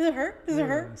hurt? Does it hurt? Does it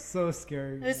hurt?" So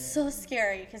scary. It was so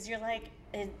scary because you're like,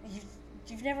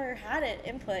 you've never had it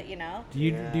input, you know. Do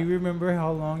you Yeah. remember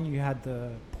how long you had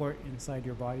the port inside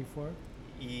your body for?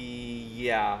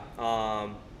 Yeah.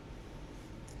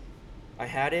 I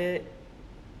had it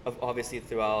obviously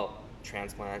throughout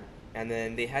transplant, and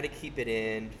then they had to keep it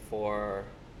in for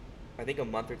I think a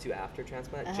month or two after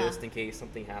transplant, just in case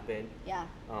something happened. Yeah.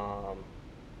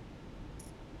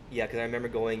 Yeah, because I remember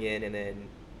going in and then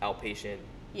outpatient.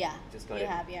 Yeah. Just got you it-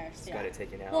 have yours. Just Yeah. got it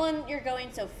taken out. Well, and you're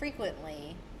going so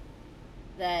frequently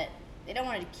that they don't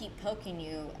want to keep poking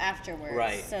you afterwards.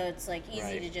 Right. So it's like easy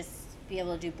Right. to just be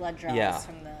able to do blood draws Yeah.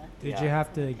 from the. Did Yeah. you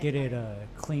have to get it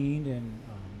cleaned and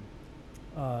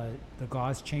the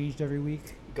gauze changed every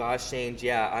week? Gauze change,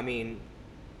 yeah. I mean,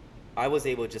 I was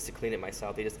able just to clean it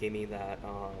myself. They just gave me that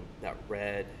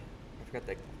red, I forgot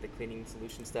the cleaning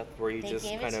solution stuff where you They just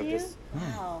gave kind it of to you? just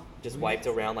Wow. wiped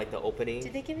around like the opening.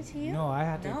 Did they give it to you? No, I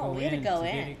had to No, go we had to in go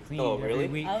get in. it cleaned Oh, really? every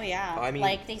week. Oh yeah. I mean-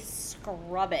 like they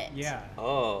scrub it. Yeah.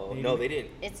 Oh, They no, did- they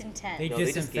didn't. It's intense. They No,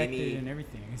 they just gave disinfected me- and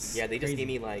everything. It's Yeah, they just crazy. gave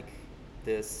me like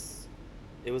this.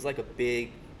 It was like a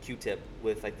big Q-tip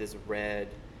with like this red.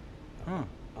 Huh.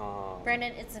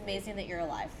 Brandon, it's amazing that you're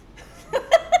alive.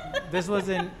 This was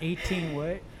in 18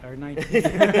 what? Or 19?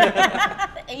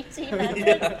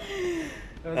 1800.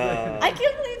 I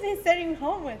can't believe they sent you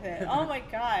home with it. Oh my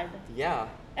god. Yeah,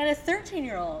 And a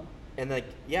 13-year-old. and like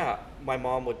yeah, my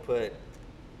mom would put.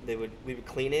 We would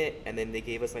clean it, and then they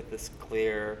gave us like this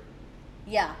clear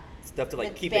Yeah. stuff to like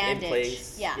With keep it bandage, in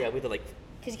place. yeah. Yeah, we had to like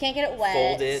Because you can't get it wet.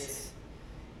 fold it.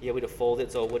 Yeah, we had to fold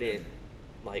it so it wouldn't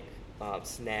like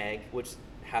snag, which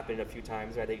happened a few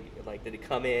times. Right, did it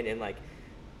come in and like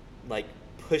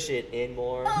push it in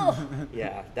more? Oh.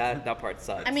 Yeah, that part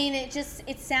sucks. I mean,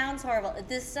 it sounds horrible.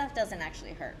 This stuff doesn't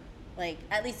actually hurt. Like,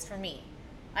 at least for me.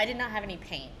 I did not have any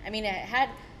pain. I mean, I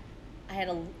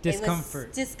Discomfort. It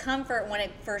was discomfort when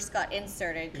it first got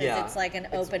inserted because Yeah, it's like an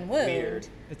it's open wound. weird.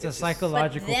 It's a just-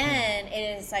 psychological But pain. then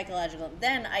it is psychological.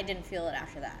 Then I didn't feel it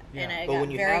after that, Yeah. and I But got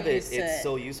when you very have it, used to it's it.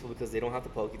 so useful because they don't have to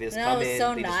poke you. They just No, come it's in,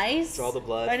 so they nice. just draw the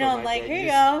blood. I from know, right like, there. here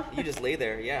you just, go. You just lay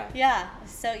there, yeah. Yeah,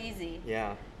 it's so easy.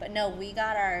 Yeah. But no, we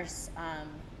got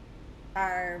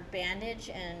our bandage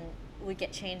and we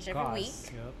get changed every Gauze,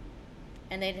 week, Yep.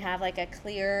 and they'd have like a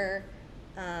clear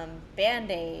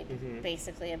Band-Aid, Mhm.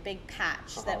 basically a big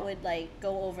patch that Uh-huh. would like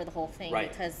go over the whole thing Right.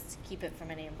 because to keep it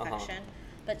from any Uh-huh. infection.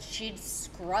 But she'd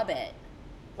scrub it,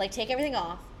 like take everything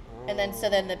off, and then so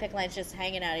then the PICC line's just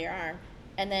hanging out of your arm,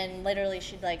 and then literally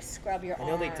she'd like scrub your I arm.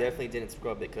 know they definitely didn't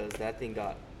scrub it because that thing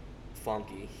got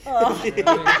funky. Oh,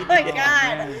 oh my god!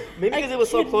 man. Maybe I because it was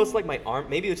so couldn't- close to like my arm.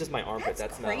 Maybe it was just my armpit. That's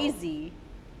That smell. crazy.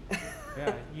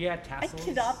 Yeah, you had I tassels.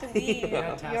 cannot believe Yeah,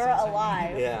 you're tassels.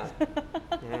 alive. Yeah.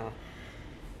 Yeah.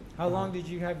 How long did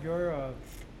you have your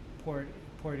poured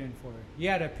in for? You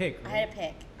had a pick, I right? had a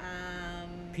pick.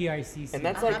 PICC. And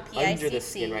that's Uh-huh, like under the PICC.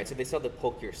 skin, right? So they still have to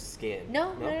poke your skin.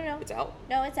 No. It's out.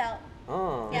 No, it's out.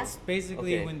 Oh. Yeah. It's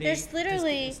basically Okay. when they. There's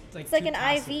literally it's it's like like two an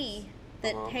IV tassels.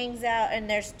 that Uh-huh. hangs out, and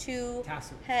there's two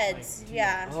Tassels, heads. like two-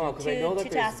 Yeah. Oh, because I know that two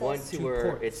there's tassels. one too Two where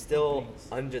ports, it's still openings.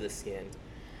 under the skin,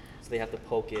 so they have to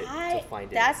poke it to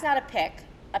find it. That's not a pick.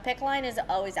 A pick line is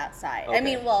always outside. I Okay.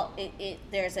 mean, well,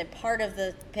 there's a part of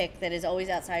the pick that is always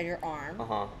outside your arm, Uh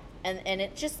huh. and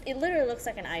it literally looks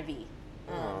like an IV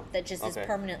that just is okay.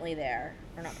 permanently there,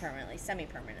 or not permanently,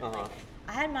 semi-permanently. Uh-huh.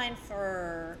 I had mine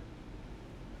for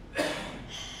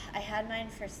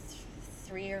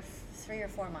 3 or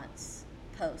 4 months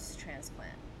post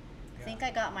transplant. I think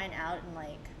I got mine out in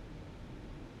like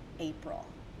April,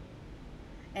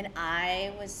 and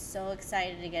I was so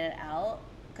excited to get it out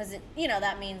because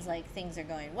that means like things are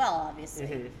going well, obviously.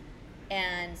 Mhm.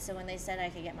 And so when they said I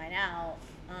could get mine out,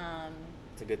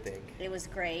 It's a good thing. it was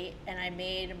great, and I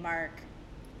made Mark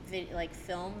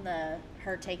film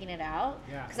her taking it out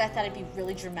Yeah. because I thought it'd be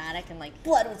really dramatic and like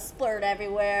blood would splurt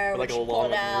everywhere Or, like, when a she pulled long,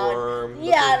 it like, out. worm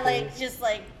Yeah, looking like thing. just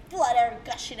like blood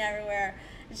gushing everywhere.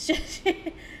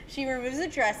 She removes the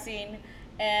dressing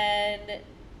and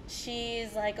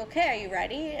she's like, "Okay, are you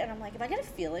ready?" And I'm like, "Am I gonna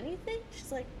feel anything?"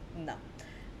 She's like, "No,"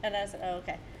 and I said, "Oh,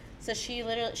 okay." So she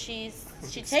literally she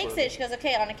takes it. She goes,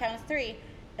 "Okay, on a count of 3,"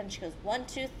 and she goes 1,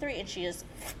 2, 3, and she just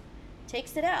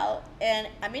takes it out. And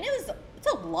I mean, it's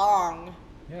a long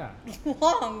Yeah.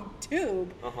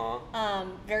 tube, Uh huh.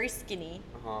 very skinny.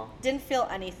 Uh huh. Didn't feel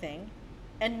anything,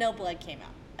 and no blood came out.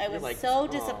 I You're was like, so "Aw."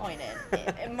 disappointed.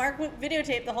 And Mark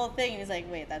videotaped the whole thing. He was like,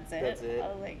 "Wait, that's it?" That's it? I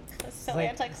was like, "That's so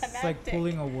It's anticlimactic." like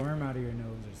pulling a worm out of your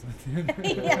nose or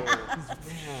something.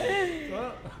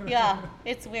 Yeah. Yeah,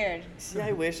 it's weird. See,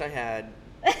 I wish I had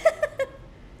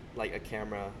like a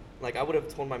camera. Like I would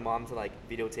have told my mom to like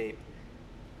videotape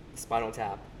Spinal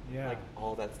Tap. Yeah. Like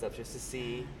all that stuff just to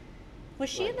see. Was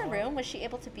she in the room? Was she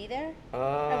able to be there?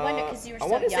 I wonder 'cause you were I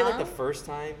so want to say like young. the first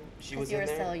time she was you in were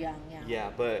there. so young, yeah. Yeah,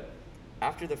 but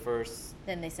after the first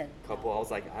Then they said, couple, I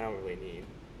was like, I don't really need.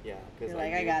 Yeah, because "You're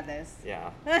like, I got this." Yeah.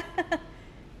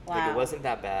 Wow. Like it wasn't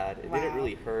that bad. It didn't Wow.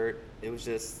 really hurt. It was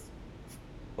just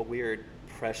a weird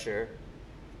pressure.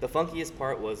 The funkiest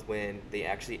part was when they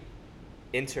actually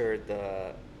entered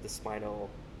the spinal,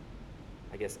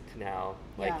 I guess, canal.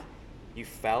 Like Yeah. you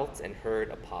felt and heard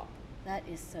a pop. That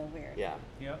is so weird. Yeah.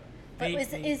 Yep. But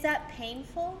They- is that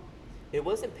painful? It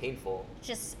wasn't painful.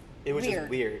 Just It was weird. just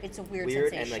weird. It's a weird and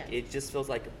sensation. like it just feels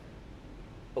like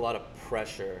a lot of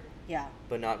pressure, Yeah.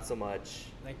 but not so much.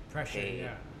 like pressure. pain.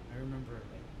 Yeah. I remember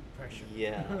like pressure.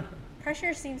 Yeah.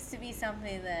 Pressure seems to be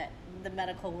something that the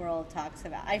medical world talks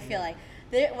about. I feel like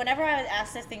whenever I was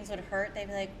asked if things would hurt, they'd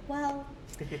be like, "Well,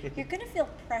 you're gonna feel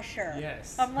pressure."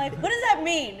 Yes. I'm like, "What does that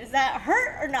mean? Is that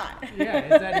hurt or not?" Yeah. Is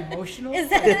that emotional? Is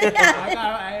that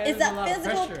yeah? There's Is a that lot of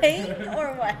physical pressure. pain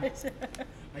or what?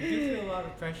 I do feel a lot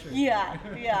of pressure.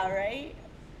 Yeah, right?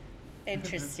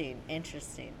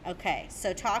 Interesting. Okay,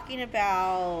 so talking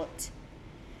about...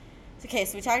 Okay,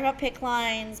 so we talked about PICC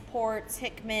lines, ports,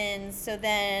 Hickmans. So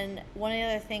then one of the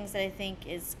other things that I think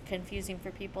is confusing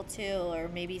for people too, or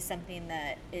maybe something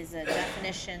that is a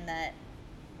definition that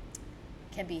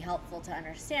can be helpful to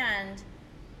understand,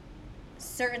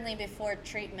 certainly before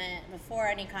treatment, before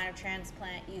any kind of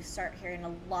transplant, you start hearing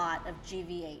a lot of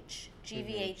GVH.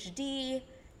 GVHD,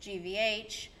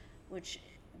 GVH, which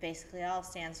basically all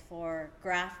stands for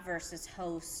graft versus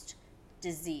host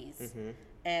disease.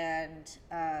 And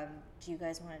do you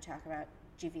guys want to talk about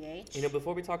GVH? You know,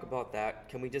 before we talk about that,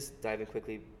 can we just dive in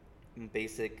quickly?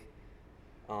 Basic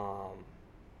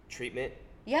treatment.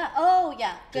 Yeah. Oh,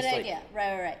 yeah. Good Just, like- idea.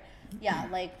 Right. Yeah,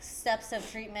 like steps of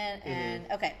treatment and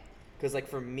okay. Because like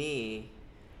for me,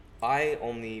 I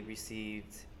only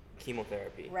received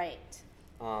chemotherapy. Right.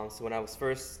 So when I was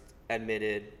first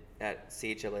admitted at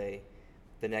CHLA,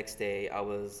 the next day I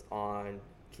was on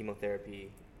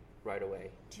chemotherapy right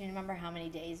away. Do you remember how many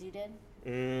days you did?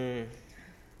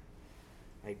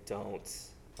 I don't.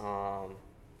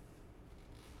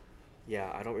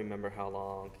 Yeah, I don't remember how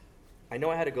long. I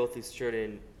know I had to go through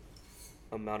certain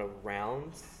amount of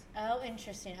rounds. Oh,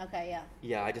 interesting. Okay, yeah.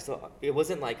 Yeah, it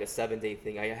wasn't like a 7-day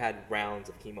thing. I had rounds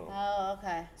of chemo. Oh,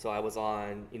 okay. So I was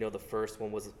on, the first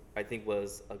one I think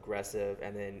was aggressive,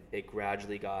 and then it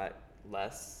gradually got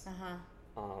less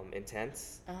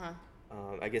intense.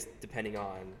 I guess depending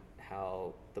on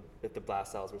if the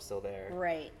blast cells were still there.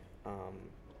 Right.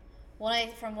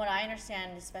 From what I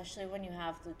understand, especially when you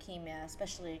have leukemia,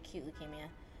 especially acute leukemia,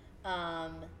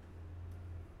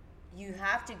 you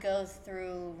have to go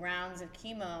through rounds of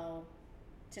chemo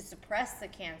to suppress the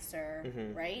cancer,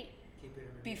 right?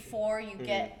 Before you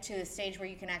get to a stage where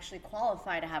you can actually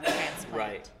qualify to have a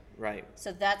transplant. Right.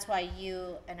 So that's why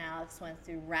you and Alex went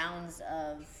through rounds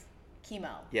of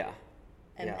chemo. Yeah.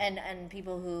 And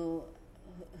people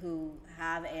who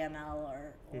have AML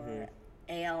or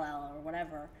ALL or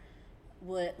whatever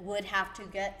would have to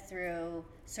get through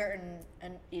certain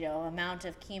amount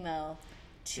of chemo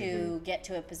to get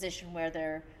to a position where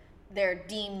they're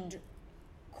deemed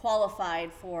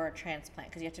qualified for a transplant,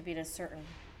 because you have to be at a certain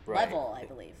level, I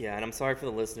believe. Yeah, and I'm sorry for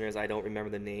the listeners. I don't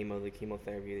remember the name of the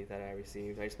chemotherapy that I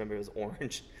received. I just remember it was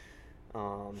orange.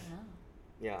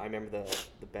 Yeah, I remember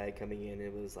the bag coming in.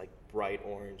 It was like bright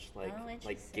orange, like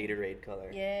Gatorade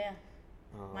color. Yeah.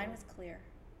 Mine was clear.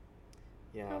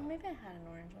 Yeah. Oh, maybe I had an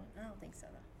orange one. I don't think so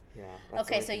though. Yeah.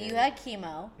 Okay, so you had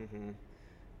chemo.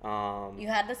 You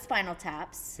had the spinal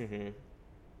taps.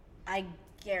 I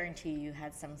guarantee you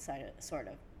had some sort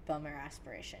of bone marrow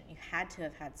aspiration. You had to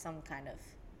have had some kind of.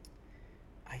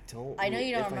 I know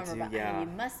you don't remember, but you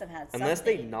must have had something. Unless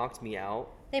they knocked me out.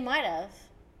 They might have.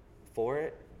 For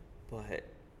it, but.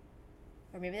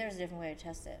 Or maybe there's a different way to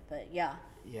test it, but yeah.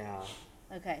 Yeah.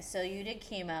 Okay, so you did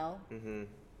chemo.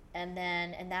 And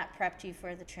that prepped you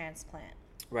for the transplant.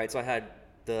 Right, so I had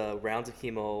the rounds of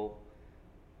chemo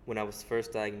when I was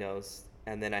first diagnosed,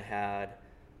 and then I had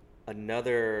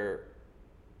another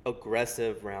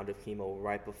aggressive round of chemo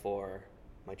right before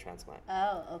my transplant.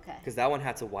 Oh, okay. Because that one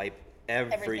had to wipe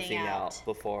everything out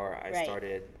before I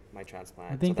started my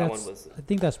transplant. I think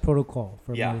that's protocol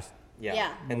for most.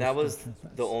 Yeah. And that was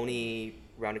the only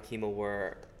round of chemo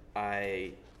where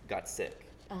I got sick.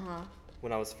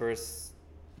 When I was first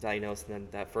diagnosed, and then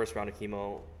that first round of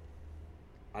chemo,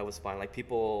 I was fine. Like,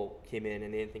 people came in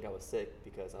and they didn't think I was sick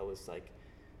because I was like, I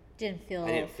didn't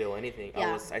feel anything.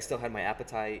 Yeah. I still had my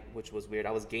appetite, which was weird.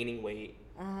 I was gaining weight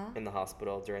in the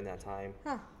hospital during that time,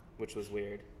 which was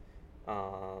weird.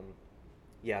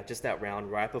 Yeah, just that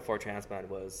round right before transplant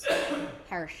was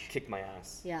harsh. Kicked my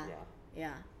ass. Yeah.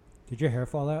 Did your hair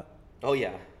fall out? Oh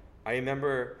yeah, I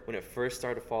remember when it first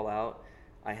started to fall out.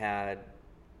 I had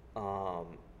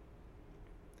some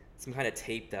kind of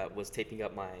tape that was taping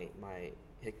up my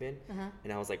Hickman,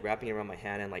 and I was like wrapping it around my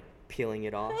hand and like peeling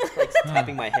it off, like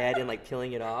tapping my head and like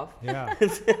peeling it off. Yeah.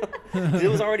 It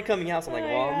was already coming out, so I'm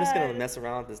like, I'm just gonna mess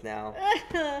around with this now.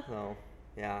 So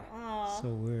yeah. Aww. So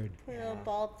weird. Poor little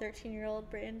bald 13-year-old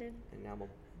Brandon. And now I'm a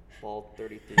bald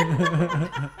 33.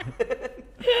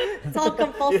 It's all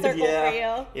come full circle for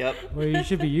you. Yep. Well, you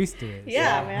should be used to it.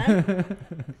 Yeah, man.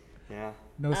 Yeah.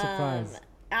 No surprise.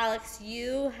 Alex,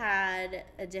 you had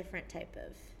a different type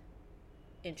of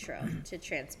intro to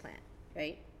transplant,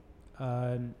 right?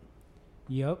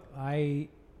 Yep. I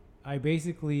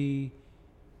basically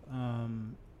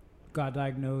got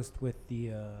diagnosed with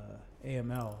the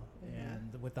AML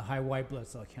and with the high white blood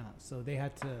cell count. So they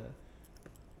had to.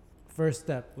 First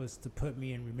step was to put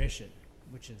me in remission,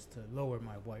 which is to lower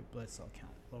my white blood cell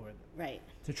count,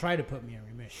 to try to put me in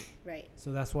remission. Right.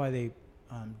 So that's why they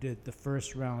did the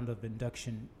first round of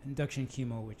induction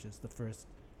chemo, which is the first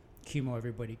chemo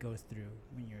everybody goes through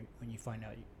when you find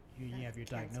out you have your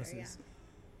cancer, diagnosis.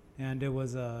 Yeah. And it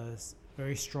was a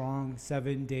very strong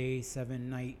 7-day,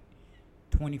 7-night,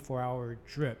 24-hour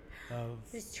drip of.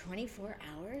 It was 24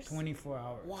 hours. 24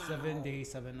 hours. Wow. 7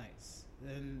 days, 7 nights.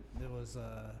 Then there was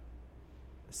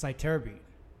cytarabine.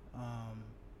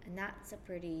 And that's a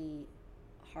pretty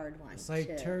hard one. Right?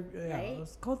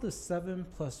 It's called the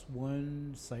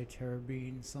 7+1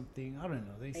 cytarabine something. I don't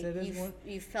know. They said it's one.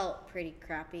 You felt pretty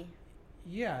crappy.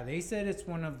 Yeah, they said it's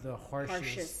one of the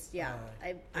harshest. Yeah,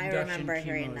 I remember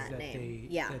hearing that name.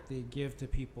 That they give to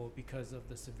people because of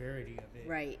the severity of it.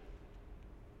 Right.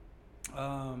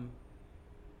 And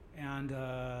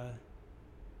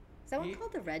is that one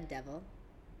called the Red Devil?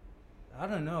 I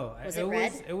don't know. Was it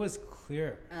red? It was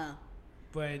clear. Oh.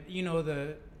 But you know,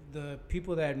 the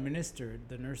people that administered,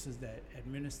 the nurses that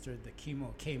administered the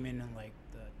chemo came in like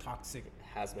the toxic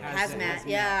hazmat.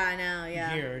 Yeah, I know.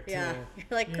 Yeah. Gear Yeah. You're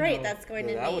like, great. That's going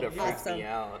to that would be have freaked awesome. me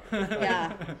out.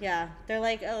 Yeah. They're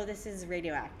like, oh, this is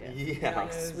radioactive. Yeah. You're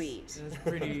like, It was- sweet. It was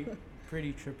pretty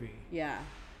pretty trippy. Yeah.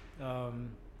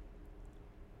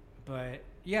 But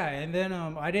yeah, and then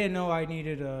I didn't know I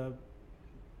needed a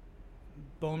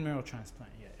bone marrow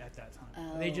transplant yet at that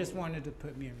time. They just Oh. wanted to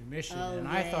put me in remission, Oh, and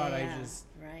yeah, I thought yeah. I just,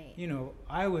 Right. you know,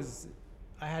 I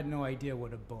had no idea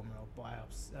what a bone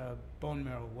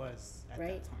marrow was at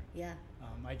Right. that time. Yeah.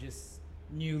 I just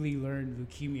newly learned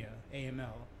leukemia,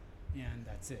 AML, and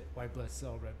that's it. White blood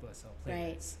cell, red blood cell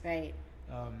platelets. Right.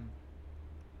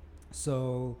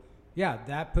 So yeah,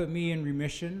 that put me in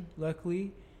remission,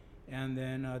 luckily, and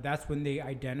then that's when they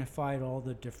identified all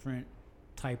the different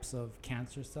types of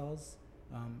cancer cells,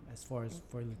 as far as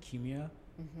for leukemia,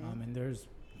 and there's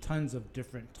tons of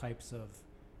different types of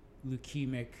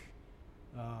leukemic,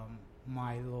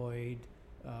 myeloid,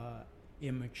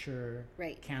 immature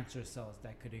Right. cancer cells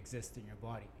that could exist in your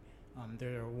body.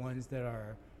 There are ones that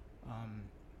are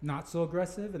not so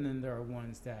aggressive, and then there are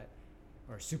ones that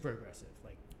are super aggressive.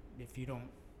 Like if you don't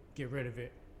get rid of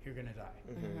it, you're gonna die.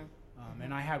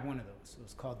 And I had one of those. It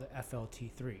was called the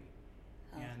FLT3,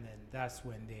 and then that's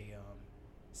when they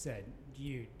said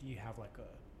you have like a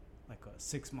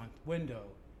 6-month window,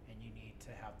 and you need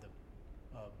to have the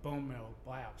bone marrow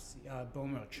biopsy,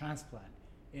 bone marrow transplant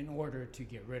in order to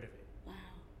get rid of it. Wow.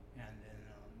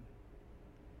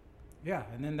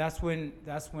 And then that's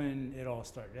when it all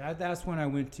started. That's when I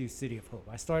went to City of Hope.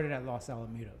 I started at Los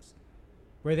Alamitos,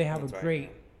 where they have That's a right.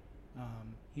 great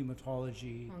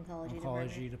hematology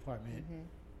Oncology department.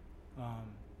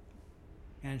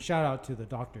 And shout out to the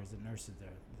doctors and nurses there.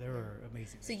 They were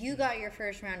amazing. So you got your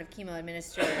first round of chemo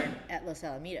administered at Los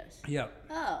Alamitos. Yep.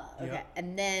 Oh, okay. Yep.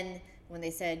 And then when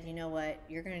they said, you know what,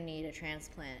 you're going to need a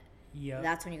transplant, Yep.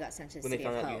 that's when you got sent to When City they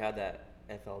found of out Hope. you had that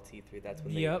FLT3, that's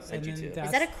when Yep, they sent you and then to.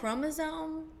 Is that a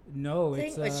chromosome? No, thing?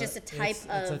 it's It's just a type it's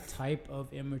of- a type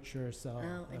of immature cell.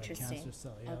 Oh, interesting. Cancer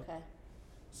cell. Yep. Okay.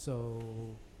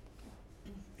 So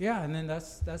yeah, and then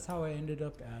that's how I ended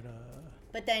up at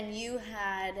But then you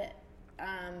had,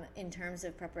 in terms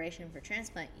of preparation for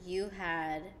transplant, you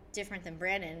had, different than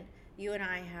Brandon, you and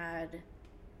I had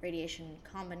radiation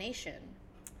combination.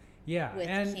 yeah, with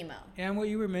and chemo. And what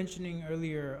you were mentioning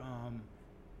earlier,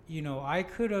 you know, I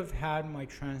could have had my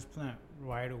transplant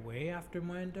right away after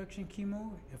my induction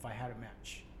chemo if I had a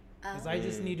match, because I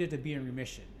just needed to be in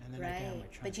remission, and then I could have my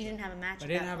Right. transplant. But you didn't have a match I at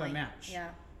didn't that have a point. match. Yeah.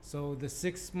 So the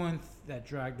 6 month that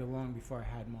dragged along before I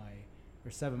had or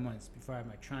 7 months before I had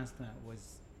my transplant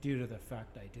was due to the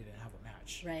fact I didn't have a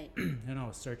match. Right. And I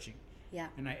was searching. Yeah.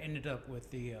 And I ended up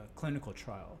with the clinical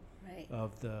trial Right.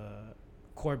 of the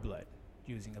cord blood,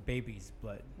 using a baby's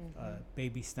blood,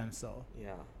 baby stem cell,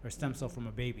 Yeah. or stem cell from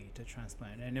a baby to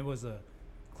transplant. And it was a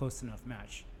close enough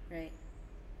match. Right.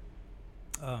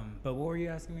 But what were you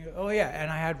asking me? Oh, yeah, and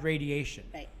I had radiation.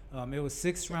 Right. It was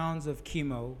 6 rounds of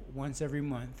chemo once every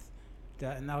month,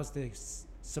 and that was to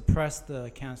suppress the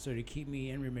cancer to keep me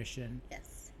in remission.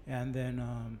 Yes. And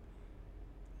then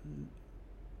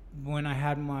when I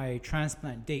had my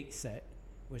transplant date set,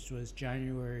 which was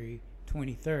January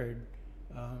 23rd,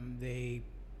 they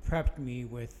prepped me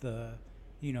with the,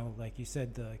 you know, like you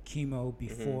said, the chemo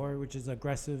before, which is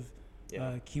aggressive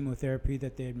chemotherapy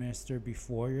that they administer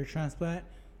before your transplant,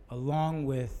 along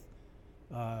with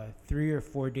 3 or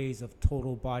 4 days of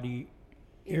total body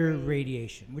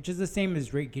irradiation, which is the same as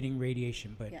getting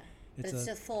radiation, but Yeah. it's But it's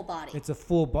a full body. it's a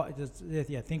full body.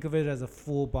 Yeah, think of it as a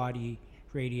full body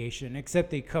radiation, except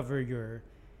they cover your,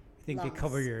 I think Lungs. they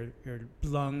cover your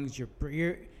lungs, your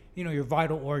you know, your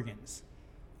vital organs,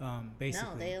 basically.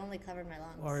 No, they only covered my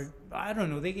lungs. Or I don't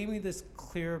know. They gave me this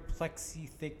clear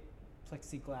thick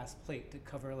plexiglass plate to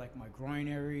cover like my groin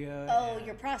area. Oh, and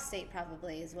your prostate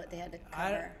probably is what they had to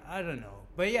cover. I don't know,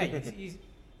 but yeah.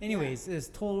 Anyways, it's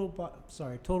total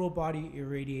body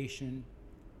irradiation,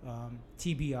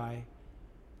 TBI,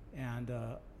 and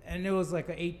it was like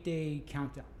an 8-day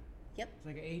countdown. Yep. It's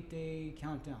like an 8-day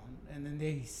countdown, and then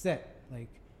they set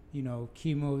like, you know,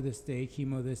 chemo this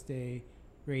day,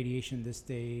 radiation this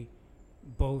day,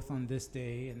 both on this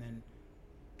day, and then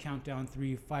countdown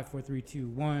 3, 5, 4, 3, 2,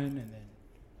 1, and then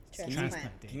Transplant.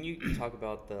 transplant day. Can you talk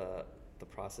about the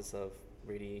process of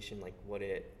radiation, like what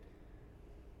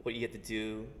you get to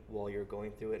do while you're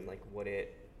going through it, and like what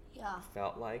it Yeah.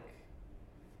 felt like?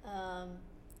 Yeah.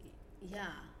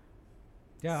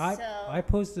 Yeah, So- I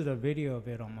posted a video of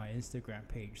it on my Instagram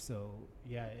page. So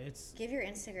yeah, Give your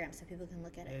Instagram so people can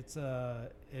look at it.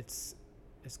 it's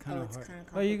it's kind of it's hard. kinda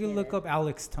Oh, you can look complicated. up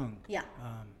Alex Tung. Yeah.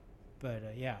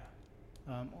 But yeah,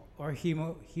 or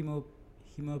hemopoietic.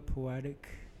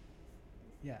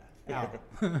 Yeah,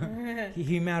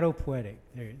 hematopoietic.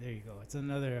 There you go.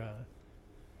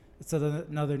 It's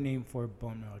another name for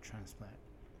bone marrow transplant.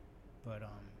 But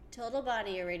Total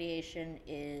body irradiation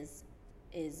is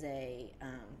a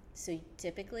so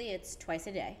typically it's twice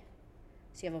a day.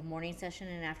 So you have a morning session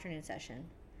and an afternoon session.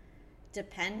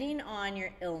 Depending on your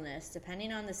illness,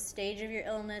 depending on the stage of your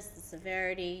illness, the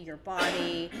severity, your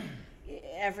body,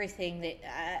 everything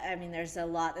I mean, there's a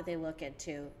lot that they look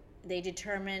into. They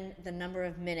determine the number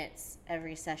of minutes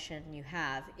every session you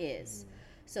have is.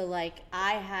 So like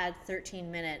I had 13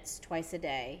 minutes twice a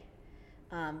day.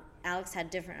 Alex had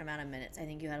different amount of minutes. I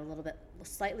think you had a little bit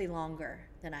slightly longer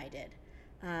than I did.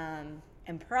 And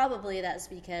probably that's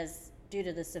because due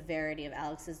to the severity of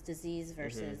Alex's disease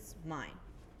versus mine.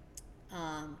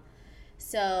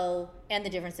 So, and the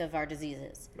difference of our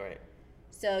diseases. Right.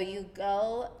 So you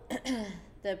go,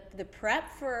 the prep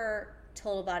for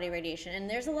total body radiation, and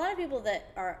there's a lot of people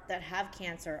that have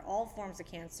cancer, all forms of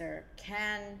cancer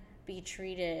can be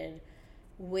treated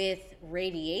with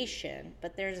radiation,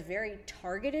 but there's very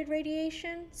targeted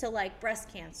radiation. So like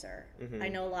breast cancer. I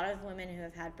know a lot of women who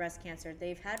have had breast cancer,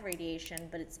 they've had radiation,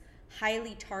 but it's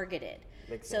highly targeted.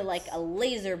 Makes so sense. like a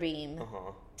laser beam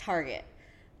target.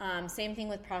 Same thing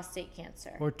with prostate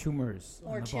cancer. or tumors.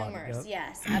 Or on the tumors, body. Yep.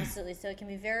 yes, absolutely. So it can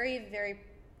be very, very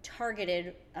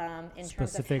targeted in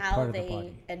Specific terms of how part of the they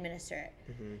body. administer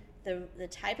it. The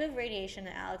type of radiation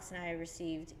that Alex and I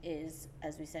received is,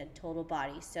 as we said, total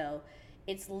body. So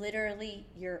it's literally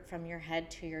from your head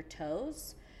to your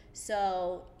toes.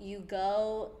 So you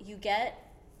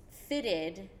get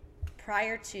fitted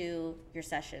prior to your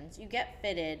sessions. You get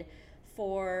fitted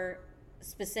for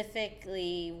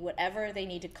specifically whatever they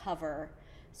need to cover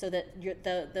so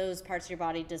that those parts of your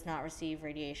body does not receive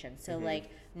radiation. So like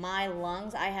my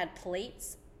lungs, I had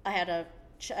plates. I had a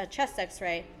chest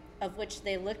x-ray of which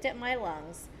they looked at my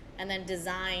lungs and then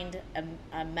designed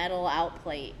a metal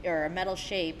outplate or a metal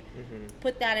shape,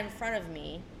 put that in front of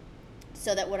me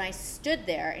so that when I stood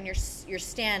there, and you're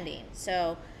standing,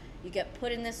 so you get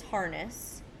put in this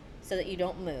harness so that you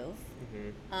don't move.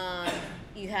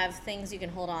 You have things you can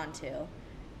hold on to,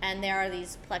 and there are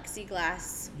these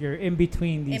plexiglass You're in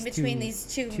between these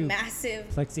two massive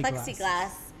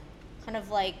plexiglass. kind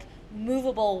of like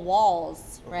movable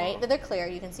walls, right? But they're clear,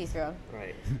 you can see through them.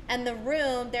 Right. And the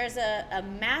room, there's a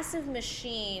massive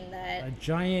machine that A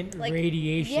giant like,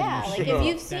 radiation yeah, like machine if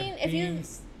you've that seen,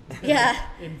 beams yeah,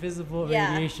 invisible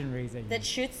Yeah. radiation rays at you. that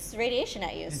shoots radiation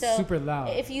at you. It's so super loud.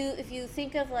 If you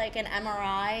think of like an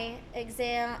MRI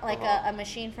exam, like a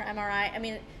machine for MRI, I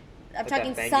mean, I'm Like that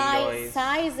talking banging noise.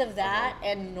 size of that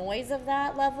and noise of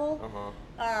that level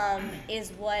Uh-huh.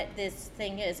 is what this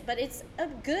thing is. But it's a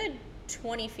good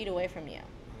 20 feet away from you.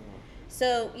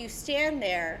 So you stand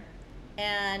there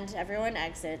and everyone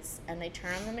exits and they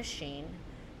turn on the machine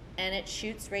and it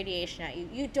shoots radiation at you.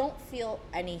 You don't feel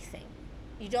anything.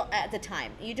 You don't, at the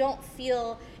time, you don't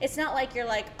feel, it's not like you're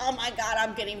like, oh my God,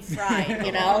 I'm getting fried,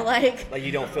 you know, like Like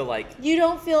you don't feel like you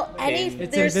don't feel any,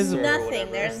 It's there's invisible. Or nothing,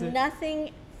 whatever. there's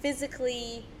nothing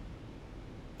physically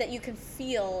that you can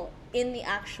feel in the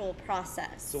actual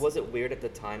process. So was it weird at the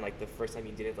time, like the first time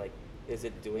you did it, like is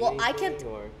it doing Well, anything? I kept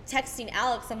or? texting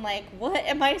Alex. I'm like, what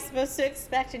am I supposed to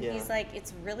expect? And Yeah. he's like,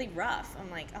 it's really rough.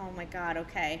 I'm like, oh my God,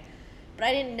 okay. But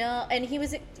I didn't know. And he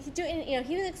was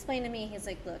explaining to me, he's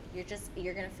like, look,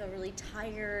 you're going to feel really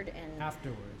tired and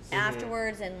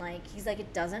afterwards. And like, he's like,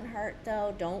 it doesn't hurt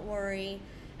though. Don't worry.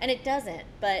 And it doesn't.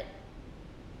 But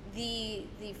the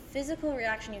physical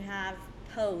reaction you have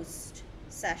post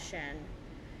session,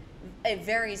 it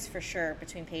varies for sure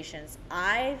between patients.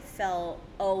 I felt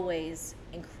always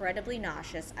incredibly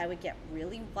nauseous. I would get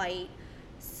really white,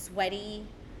 sweaty.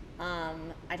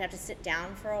 I'd have to sit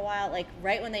down for a while. Like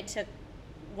right when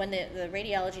the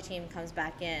radiology team comes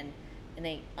back in and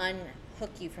they unhook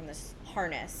you from this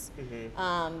harness,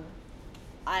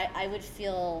 I would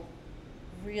feel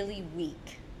really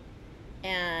weak.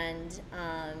 And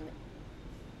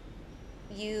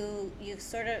you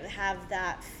sort of have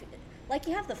that, like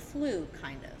you have the flu,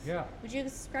 kind of. Yeah. Would you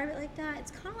describe it like that?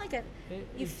 It's kind of like you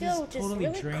it feel just totally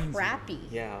really drains you. crappy.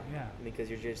 Yeah. Yeah. Because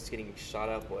you're just getting shot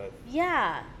up with.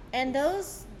 Yeah, and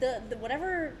those the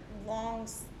whatever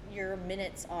longs your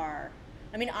minutes are.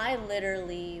 I mean, I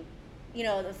literally,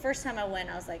 the first time I went,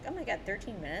 I was like, oh my God,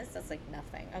 13 minutes? That's like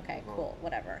nothing. Okay, cool,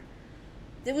 whatever.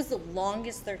 It was the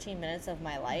longest 13 minutes of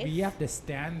my life. But you have to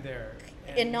stand there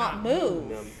and not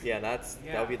move. Yeah, that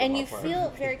would be the And hard you part. feel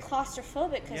very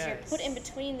claustrophobic because you're Yes. put in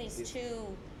between these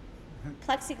two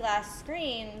plexiglass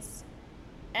screens,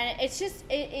 And it's just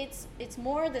it's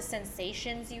more the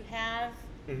sensations you have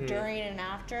during and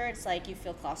after. It's like you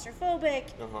feel claustrophobic,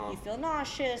 you feel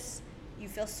nauseous, you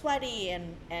feel sweaty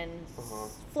and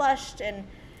flushed, and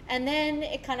then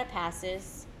it kind of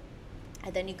passes,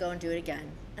 and then you go and do it again,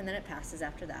 and then it passes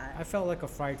after that. I felt like a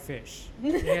fried fish.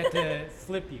 They had to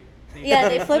flip you.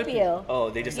 They flip you. Oh,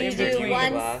 they just You like do between the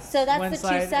one, glass. so that's One the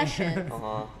side. 2 sessions.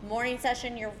 Uh-huh. Morning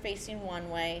session, you're facing one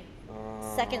way.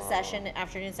 Second session,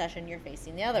 afternoon session, you're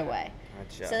facing the other way.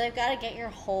 Gotcha. So they've got to get your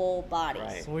whole body.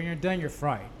 Right. So when you're done, you're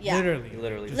fried. Yeah. Literally.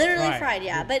 Just Literally fried,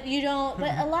 yeah. But you don't.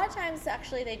 But a lot of times,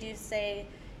 actually, they do say,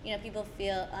 people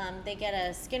feel they get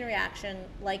a skin reaction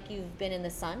like you've been in the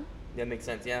sun. That makes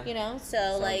sense, yeah. So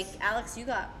Sounds- like Alex,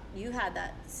 you had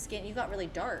that skin. You got really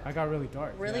dark. I got really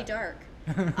dark. Really yeah. dark.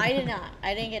 I did not.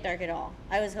 I didn't get dark at all.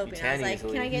 I was hoping. I was tan like,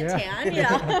 easily. can I get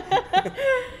Yeah. tan?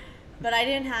 But I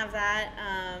didn't have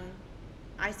that.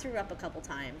 I threw up a couple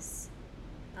times.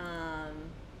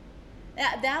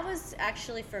 That was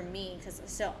actually for me because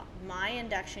my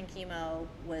induction chemo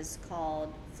was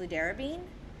called fludarabine,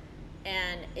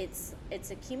 and it's a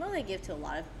chemo they give to a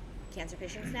lot of cancer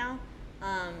patients now.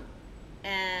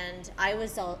 And I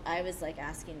was like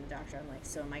asking the doctor, I'm like,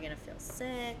 so am I gonna feel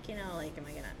sick? Like, am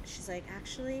I gonna? She's like,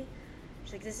 actually,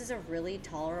 this is a really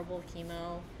tolerable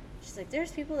chemo. She's like,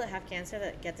 there's people that have cancer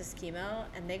that get this chemo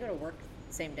and they go to work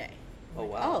the same day. Oh,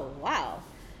 Like, wow. Oh, wow.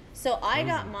 So I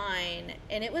got mine,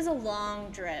 and it was a long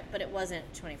drip, but it wasn't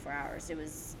 24 hours. It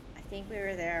was, I think we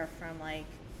were there from I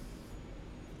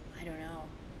don't know.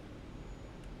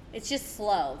 It's just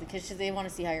slow because they want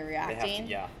to see how you're reacting.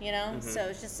 yeah. So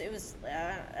it was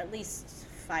at least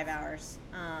 5 hours.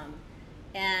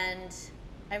 And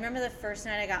I remember the first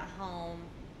night I got home,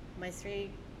 my 3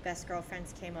 best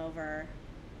girlfriends came over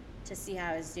to see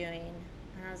how I was doing.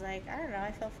 And I was like, I don't know,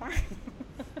 I feel fine.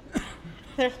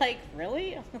 They're like,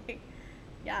 really? I'm like,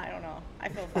 yeah, I don't know. I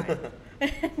feel fine.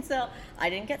 And so I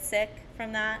didn't get sick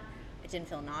from that. I didn't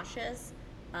feel nauseous.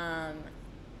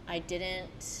 I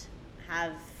didn't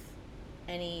have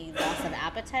any loss of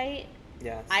appetite.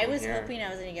 Yeah. I same was here. hoping I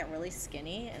was going to get really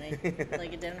skinny, and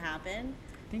it didn't happen.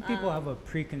 I think people have a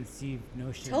preconceived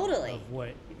notion Totally. of what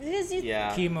Because you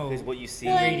Yeah. chemo- Because what you see.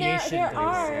 Well, and radiation there does,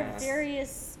 are yeah.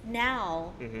 various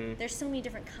now. Mhm. There's so many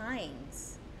different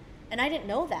kinds, and I didn't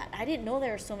know that. I didn't know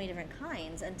there were so many different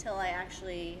kinds until I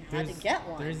actually had to get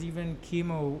one. There's even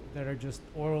chemo that are just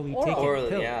orally Oral. taken. Orally,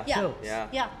 pills, yeah. Yeah. pills. Yeah.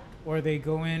 Yeah, Or they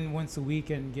go in once a week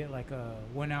and get like a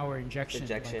 1 hour injection.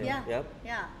 Injection. Like, yeah, Yep.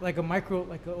 yeah, like a micro,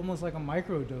 almost like a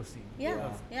micro dosing. yeah,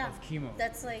 Of, yeah. of chemo.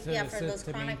 That's like To- for to- those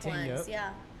to chronic maintain, ones. yep.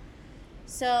 Yeah.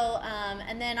 So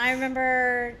and then I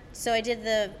remember. So I did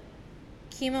the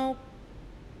chemo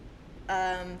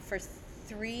for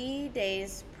 3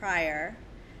 days prior.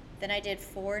 Then I did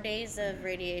 4 days of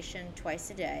radiation twice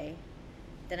a day.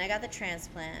 Then I got the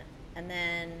transplant, and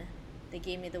then they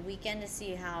gave me the weekend to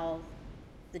see how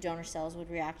the donor cells would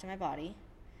react to my body.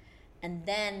 And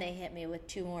then they hit me with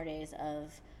 2 more days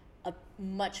of a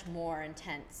much more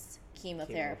intense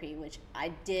chemotherapy, which I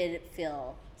did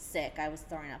feel sick. I was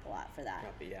throwing up a lot for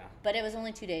that. Yeah. But it was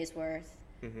only 2 days worth.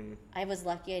 Mm-hmm. I was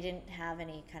lucky I didn't have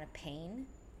any kind of pain.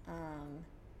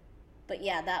 But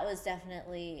yeah, that was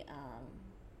definitely,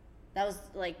 that was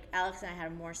like Alex and I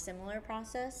had a more similar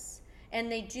process.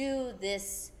 And they do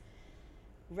this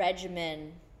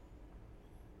regimen.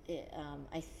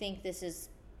 I think this is,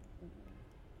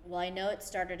 well, I know it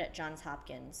started at Johns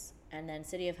Hopkins, and then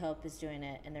City of Hope is doing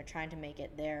it, and they're trying to make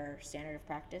it their standard of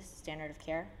practice, standard of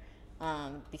care.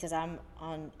 Because I'm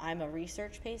a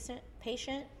research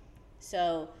patient,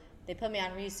 so they put me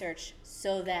on research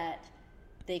so that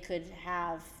they could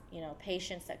have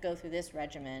patients that go through this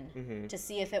regimen to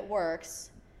see if it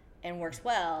works and works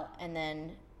well, and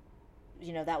then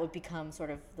that would become sort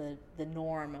of the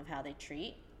norm of how they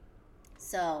treat.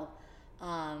 So,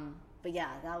 but yeah,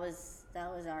 that was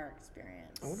our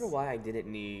experience. I wonder why I didn't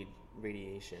need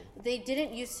radiation. They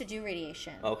didn't used to do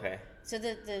radiation. Okay. So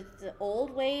the old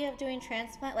way of doing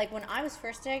transplant, like when I was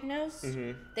first diagnosed,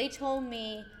 they told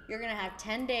me you're going to have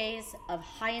 10 days of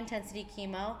high intensity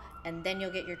chemo and then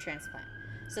you'll get your transplant.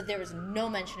 So there was no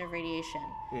mention of radiation.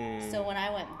 So when I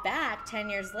went back 10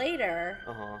 years later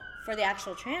for the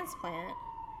actual transplant,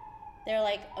 they're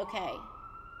like, okay,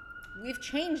 we've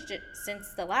changed it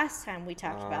since the last time we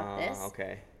talked about this.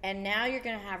 Okay. And now you're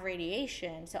going to have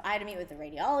radiation. So I had to meet with the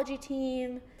radiology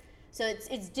team. So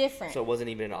it's different. So it wasn't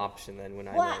even an option then when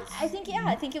I Well, was. I think, yeah,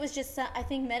 I think it was just, I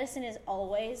think medicine is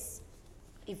always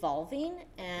evolving,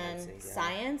 and I'd say, yeah.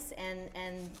 science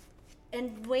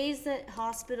and ways that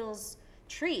hospitals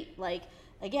treat. Like,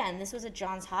 again, this was a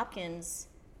Johns Hopkins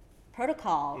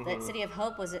protocol that City of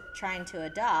Hope was trying to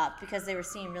adopt because they were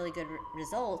seeing really good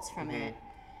results from it.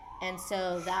 And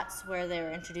so that's where they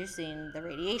were introducing the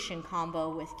radiation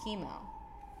combo with chemo.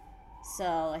 So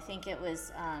I think it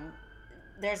was,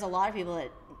 there's a lot of people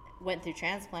that went through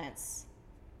transplants,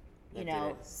 you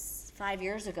know, 5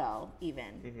 years ago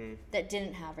even, that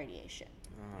didn't have radiation.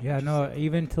 Yeah, no,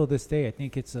 even till this day, I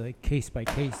think it's a case by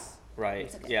case.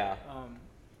 Right. Okay. Yeah.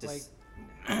 Just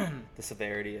The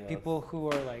severity of people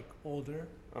who are like older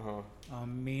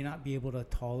may not be able to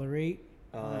tolerate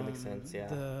that makes sense. Yeah.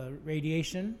 the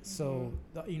radiation. So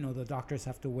the doctors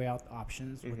have to weigh out the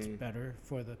options, what's better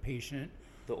for the patient,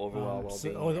 The overall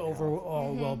well-being. the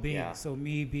overall well-being. Yeah. So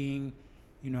me being,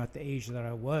 at the age that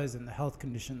I was and the health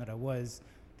condition that I was,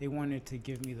 they wanted to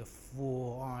give me the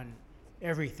full-on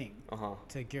everything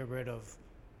to get rid of,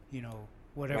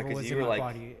 whatever was you in were my like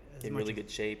body. in really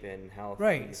good shape and health.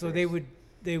 Right. So they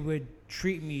would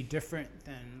treat me different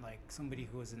than like somebody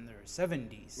who was in their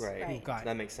 70s who Right. got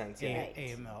That makes sense. Yeah. Right.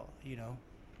 AML,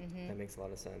 That makes a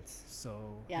lot of sense.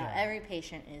 So Yeah, every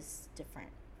patient is different.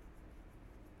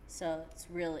 So it's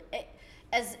really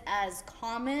as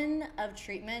common of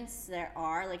treatments there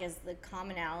are, like as the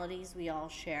commonalities we all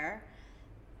share.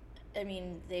 I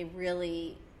mean, they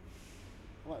really,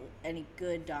 any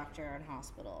good doctor and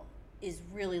hospital is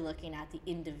really looking at the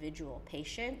individual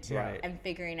patient Right. and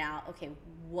figuring out, okay,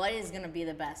 what is going to be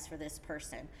the best for this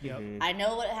person. Yep. I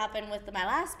know what happened with my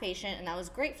last patient, and that was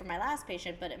great for my last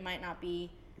patient, but it might not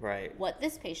be Right. what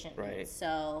this patient Right. needs.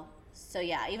 So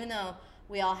yeah, even though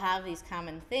we all have these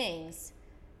common things,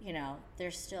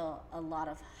 there's still a lot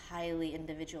of highly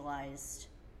individualized,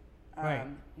 Right.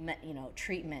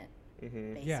 treatment.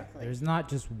 Basically. Yeah, there's not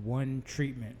just one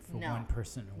treatment for No. one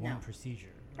person or one No.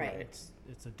 procedure. Right.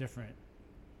 It's a different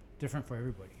for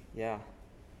everybody. Yeah.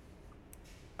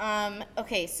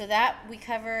 Okay, so that we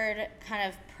covered kind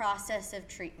of process of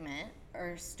treatment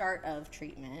or start of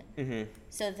treatment.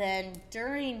 So then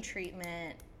during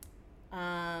treatment,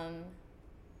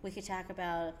 we could talk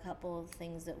about a couple of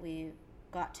things that we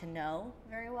got to know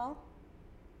very well,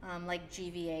 like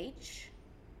GVH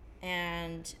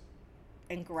and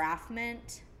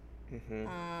engraftment,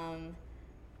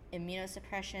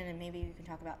 immunosuppression, and maybe we can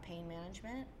talk about pain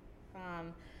management.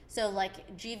 So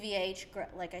like GVH,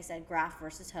 like I said, graft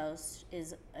versus host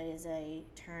is a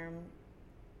term,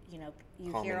 you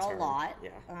Common hear a term, lot.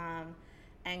 yeah.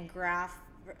 And graft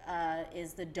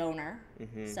is the donor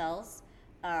cells,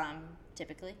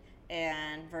 typically,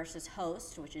 and versus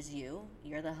host, which is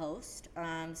you're the host.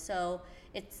 So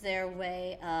it's their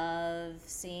way of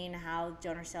seeing how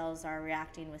donor cells are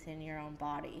reacting within your own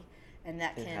body, and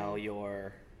How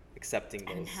you're accepting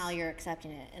those. and how you're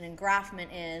accepting it. And engraftment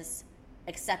is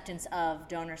acceptance of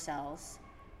donor cells,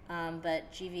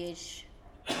 but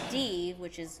GVHD,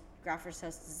 which is graft versus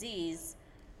host disease,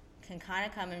 can kind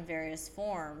of come in various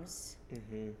forms.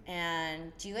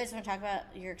 And do you guys want to talk about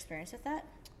your experience with that?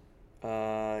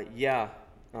 Yeah.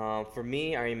 For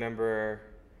me, I remember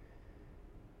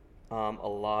a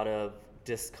lot of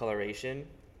discoloration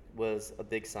was a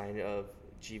big sign of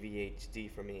GVHD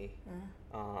for me.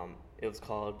 It was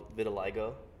called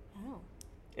vitiligo. Oh.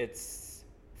 It's,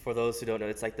 for those who don't know,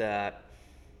 it's like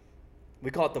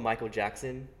we call it the Michael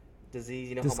Jackson disease.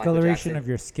 You know how Michael Discoloration Jackson, of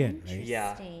your skin, right?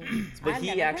 Yeah. Interesting. But I've he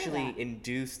never heard of actually that.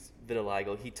 induced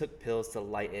vitiligo. He took pills to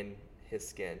lighten his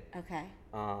skin. Okay.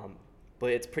 But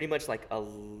it's pretty much like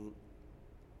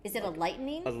Is it a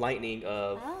lightning? a lightening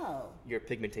of Oh. your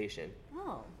pigmentation.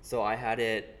 Oh. So I had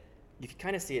it, you could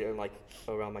kind of see it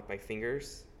around like my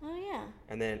fingers, Oh yeah.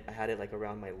 and then I had it like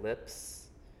around my lips.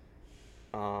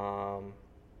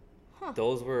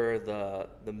 Those were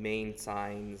the main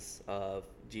signs of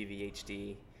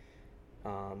GVHD,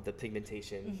 the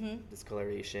pigmentation,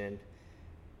 discoloration,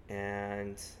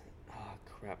 and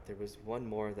crap, there was one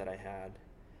more that I had.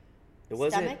 It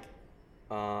wasn't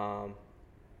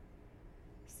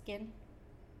Skin?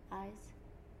 Eyes?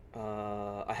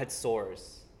 I had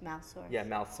sores. Mouth sores? Yeah,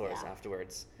 mouth sores Yeah.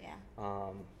 afterwards. Yeah.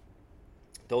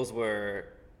 Those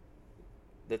were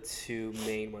the two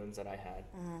main ones that I had.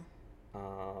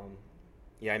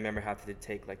 Yeah, I remember having to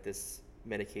take like this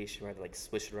medication where I had to like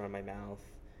swish it around my mouth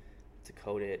to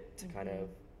coat it to kind of,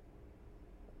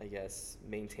 I guess,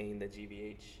 maintain the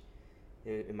GVH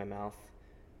in my mouth.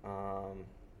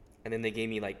 And then they gave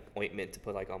me like ointment to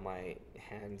put like on my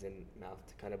hands and mouth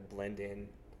to kind of blend in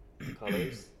the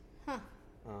colors.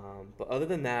 But other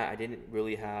than that, I didn't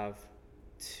really have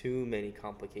too many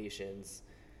complications.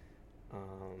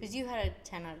 Because you had a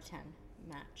 10 out of 10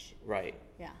 match. Right.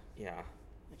 Yeah. Yeah.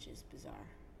 Which is bizarre.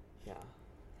 Yeah.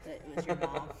 That it was your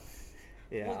mom.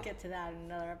 Yeah. We'll get to that in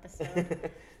another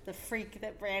episode. The freak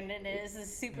that Brandon is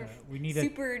super we need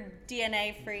super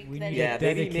DNA freak. we That need he- a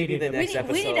maybe dedicated the next we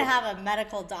episode. need to have a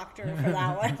medical doctor for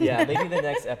that one. Yeah, maybe the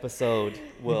next episode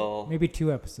will maybe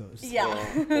 2 episodes. Yeah.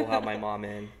 we'll have my mom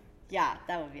in. Yeah,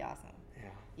 that would be awesome. Yeah.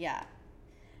 Yeah.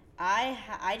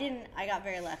 I got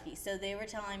very lucky. So they were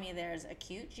telling me there's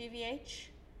acute GVH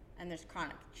and there's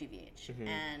chronic GVH. Mm-hmm.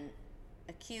 And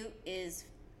acute is,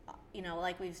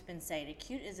 like we've been saying,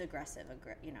 acute is aggressive.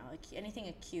 Anything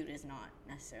acute is not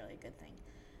necessarily a good thing.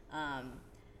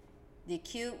 The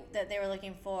acute that they were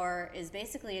looking for is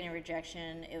basically any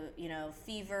rejection,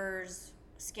 fevers,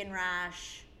 skin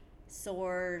rash,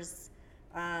 sores.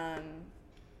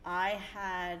 I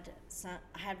had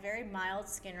very mild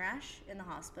skin rash in the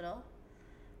hospital.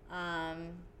 I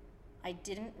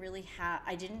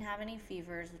didn't have any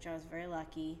fevers, which I was very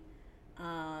lucky.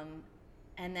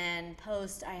 And then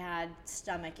post, I had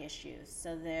stomach issues.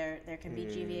 So there can be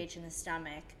GVH in the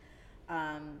stomach.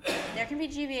 There can be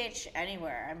GVH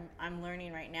anywhere. I'm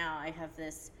learning right now. I have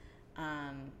this.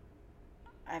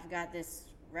 I've got this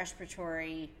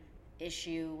respiratory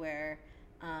issue where.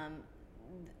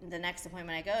 The next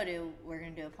appointment I go to, we're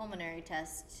going to do a pulmonary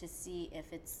test to see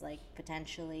if it's like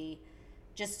potentially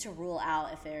just to rule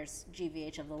out if there's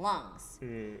GVH of the lungs.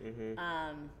 Mm-hmm.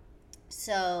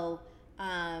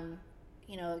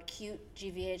 Acute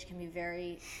GVH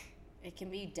can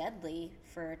be deadly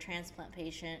for a transplant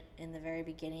patient in the very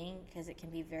beginning because it can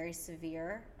be very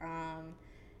severe,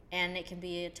 and it can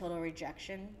be a total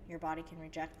rejection. Your body can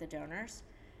reject the donors.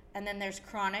 And then there's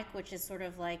chronic, which is sort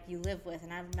of like you live with.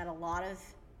 And I've met a lot of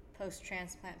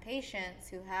post-transplant patients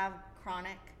who have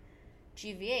chronic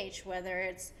GVH, whether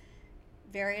it's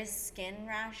various skin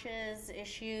rashes,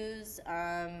 issues,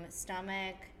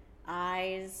 stomach,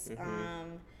 eyes,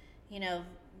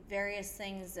 various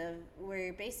things of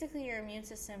where basically your immune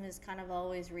system is kind of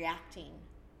always reacting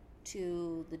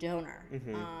to the donor.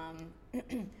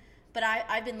 Mm-hmm. But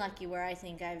I've been lucky where I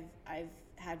think I've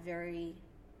had very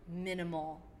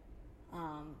minimal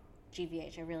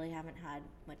GVH. I really haven't had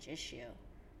much issue.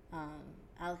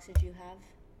 Alex, did you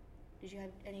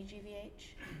have any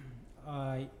GVH?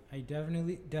 I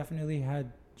definitely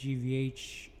had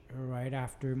GVH right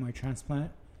after my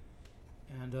transplant,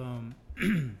 and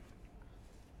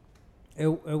it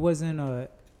wasn't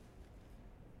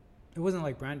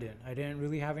like Brandon. I didn't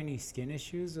really have any skin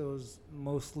issues. It was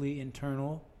mostly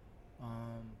internal,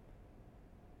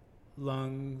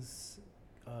 lungs,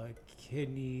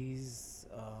 kidneys,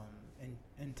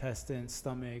 intestines,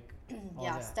 stomach. All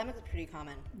Yeah, that. stomach is pretty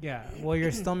common. Yeah, well,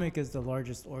 your stomach is the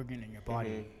largest organ in your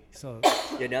body, so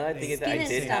Yeah, now that I think of it, I Skin and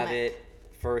did have stomach. it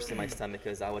first in my stomach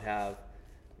because I would have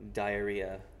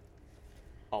diarrhea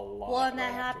a lot. Well, and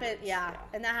that right happens. afterwards. Yeah,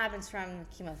 and that happens from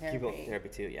chemotherapy. Chemotherapy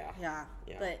too, yeah. Yeah.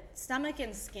 Yeah. But stomach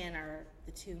and skin are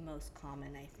the two most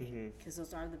common, I think, Mhm. because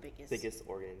those are the biggest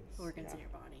organs. organs yeah. in your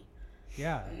body.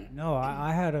 yeah. No,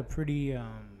 I had a pretty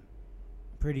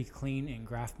clean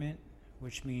engraftment,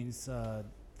 which means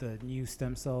the new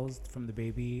stem cells from the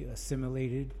baby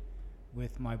assimilated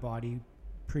with my body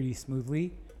pretty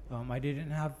smoothly. I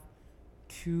didn't have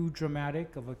too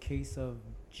dramatic of a case of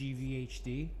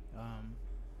GVHD.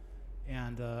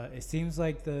 And it seems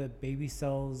like the baby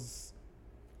cells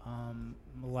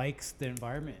likes the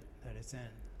environment that it's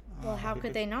in. Well, how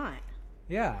could they not?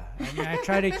 Yeah, I mean, I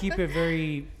try to keep it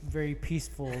very, very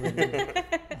peaceful and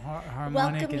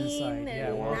harmonic Welcoming inside. Yeah,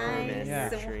 and warm welcoming. and Yeah,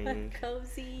 nurturing.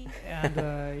 cozy.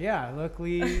 and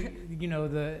luckily,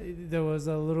 there was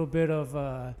a little bit of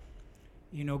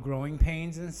growing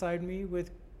pains inside me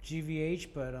with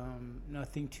GVH, but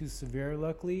nothing too severe,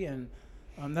 luckily, and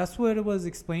that's what it was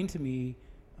explained to me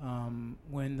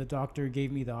when the doctor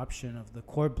gave me the option of the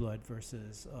cord blood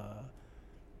versus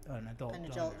an adult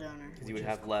donor. Because you would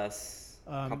have less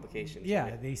complications. Yeah,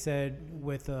 right? they said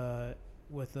with a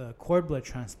cord blood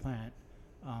transplant,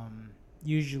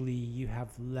 usually you have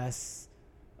less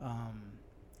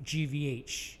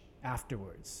GVH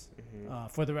afterwards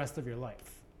for the rest of your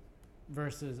life,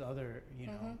 versus other,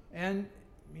 and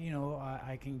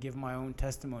I can give my own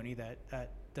testimony that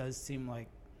does seem like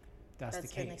that's the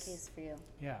been the case. case for you.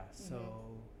 Yeah, so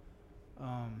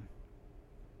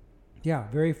yeah,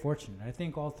 very fortunate. I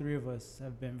think all three of us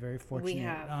have been very fortunate. We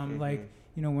have. Like,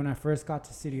 when I first got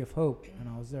to City of Hope, and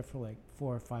I was there for like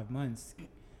 4 or 5 months,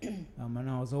 and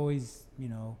I was always,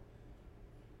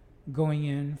 going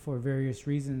in for various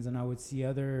reasons, and I would see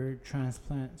other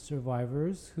transplant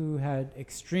survivors who had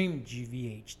extreme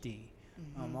GVHD,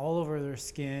 all over their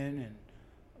skin and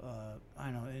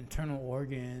internal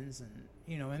organs,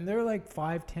 and they're like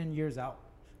 5-10 years out.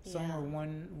 Some Yeah. are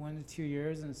 1 to 2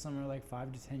 years, and some are like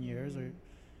 5 to 10 years, or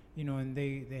and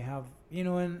they have,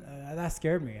 and that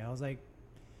scared me. I was like,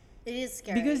 It is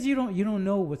scary. because you don't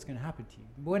know what's going to happen to you.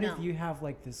 What No. if you have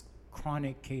like this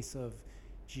chronic case of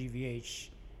GVHD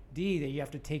that you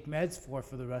have to take meds for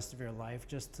the rest of your life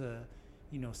just to,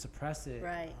 suppress it?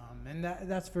 Right. And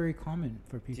that's very common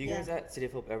for people. Do you guys at City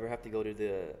of Hope ever have to go to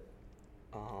the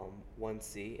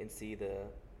 1C and see the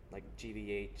like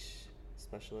GVH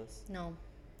specialist? No,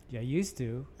 Yeah, I used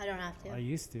to. I don't have to. I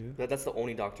used to. That's the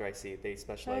only doctor I see. They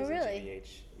specialize really? in GVH.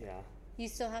 Yeah. You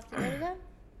still have to go to them?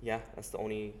 Yeah, that's the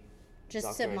only Just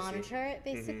doctor to I see. monitor it,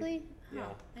 basically? Yeah.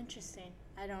 Interesting.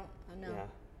 I don't know. Yeah.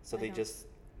 So I they don't.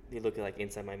 they look at like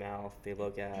inside my mouth. They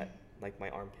look at like my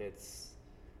armpits,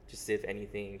 just see if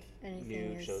anything Anything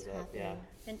new is shows up. happening. Yeah.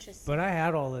 Interesting. But I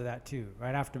had all of that too,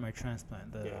 right after my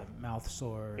transplant. The Yeah. mouth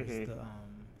sores, Mhm. the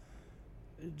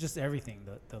just everything,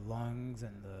 the lungs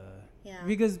and the Yeah.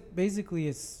 because basically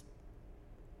it's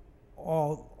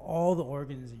all the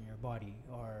organs in your body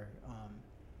are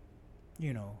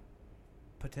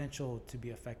potential to be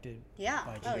affected Yeah.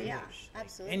 by Oh, GVH. yeah. Like,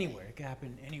 Absolutely. anywhere. It can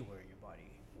happen anywhere in your body.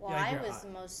 Well, Like I your was eye-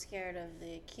 most scared of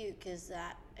the acute because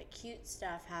that acute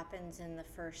stuff happens in the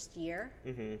first year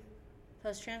Mhm.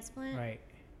 post transplant. right.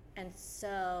 And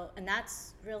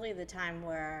that's really the time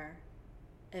where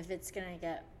if it's going to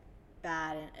get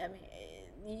bad, I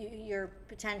mean, your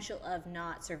potential of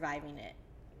not surviving it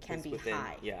can It's be within-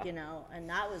 high, yeah. and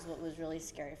that was what was really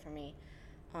scary for me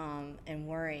and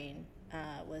worrying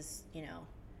was,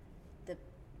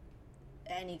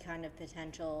 any kind of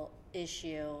potential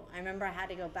issue. I remember I had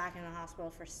to go back in the hospital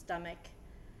for stomach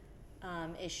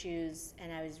issues,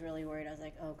 and I was really worried. I was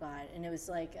like, oh God. And it was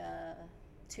like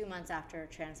 2 months after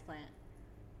transplant,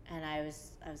 and I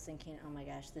was thinking, oh my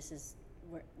gosh,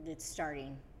 it's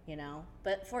starting,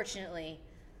 But fortunately,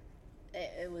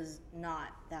 it was not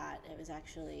that. It was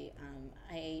actually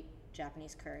I ate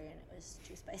Japanese curry and it was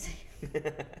too spicy.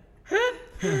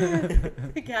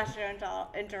 The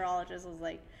gastroenterologist was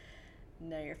like,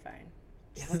 no, you're fine.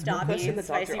 Yeah, that's one Stop question eating the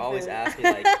doctor spicy always food. asks me.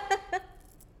 Like,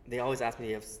 they always ask me, "Do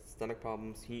you have stomach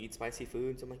problems? Can you eat spicy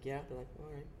foods?" I'm like, "Yeah." They're like, "All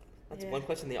right." That's Yeah. one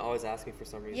question they always ask me for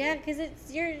some reason. Yeah, because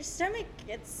it's your stomach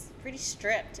gets pretty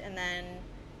stripped, and then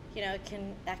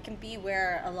that can be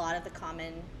where a lot of the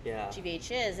common Yeah.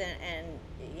 GVH is, and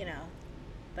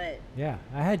but Yeah,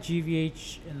 I had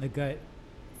GVH in the gut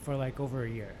for like over a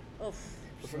year. oof,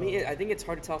 But for me, I think it's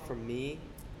hard to tell for me,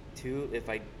 too, if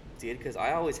I did, because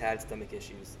I always had stomach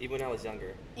issues, even when I was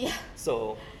younger. yeah,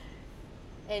 So,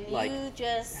 and like, you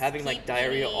just having, like, keep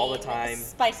diarrhea all the eating time.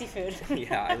 spicy food.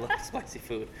 yeah, I love spicy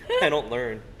food. I don't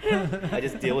learn. I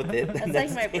just deal with it. That's and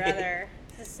like my it. brother.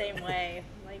 It's the same way.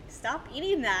 Like, stop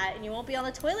eating that, and you won't be on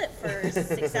the toilet for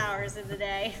 6 hours in the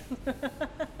day.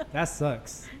 That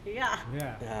sucks. Yeah,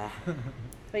 Yeah. Yeah.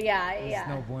 but yeah, That's yeah.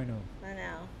 no bueno. I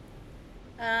know.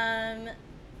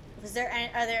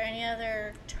 Are there any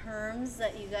other terms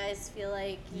that you guys feel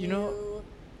like you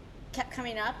kept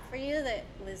coming up for you that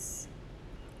was?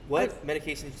 What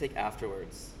medication did you take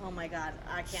afterwards? Oh my God,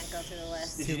 I can't go through the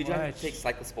list. Did Too you have much. to take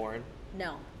cyclosporin?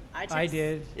 No, I I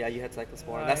did. Yeah, you had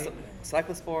cyclosporin. I- That's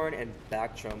cyclosporin and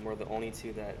Bactrim were the only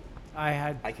two that I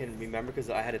had. I can remember because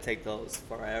I had to take those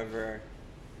forever.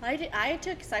 I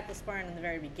took cyclosporin in the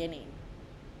very beginning,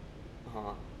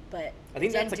 Uh-huh. but I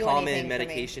think it that's a didn't do common anything for me.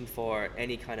 medication for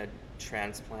any kind of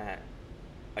transplant,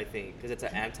 I think, because it's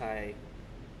an anti.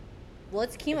 Well,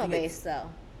 it's chemo think based though.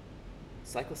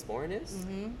 Cyclosporin is?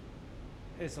 Mm-hmm.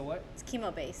 It's a what? It's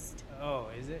chemo based. Oh,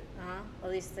 is it? At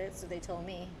least that's what they told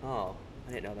me. Oh,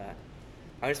 I didn't know that.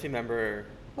 I just remember.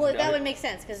 Well, that another- would make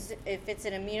sense because if it's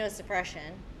an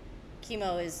immunosuppression,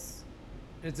 chemo is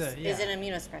It's a an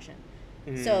immunosuppression.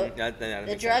 Mhm, So that the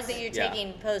makes drug sense. that you're Yeah.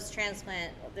 taking post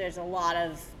transplant, there's a lot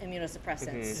of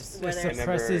immunosuppressants. Mhm. It Whether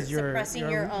suppresses your suppressing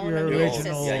your own your immune original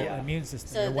system. Yeah, yeah. immune system,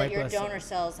 so your that white your blood donor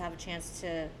cells. cells have a chance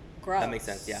to grow. That makes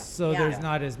sense, yeah. So Yeah. there's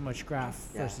not as much graft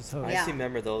Yeah. versus I host. Yeah. just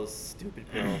remember those stupid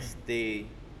pills. They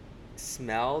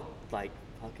smelled like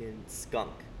fucking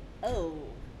skunk. Oh,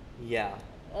 Yeah.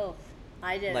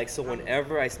 I did. Like, so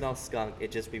whenever I smell skunk,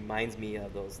 it just reminds me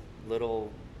of those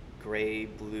little gray,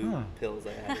 blue Huh. pills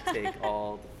that I had to take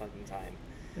all the fucking time.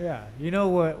 Yeah. You know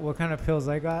what kind of pills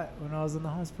I got when I was in the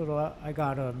hospital? I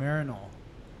got a Marinol,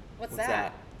 what's What's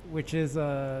that? which is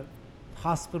a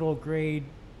hospital grade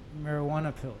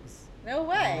marijuana pills. No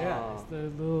way. Yeah, it's the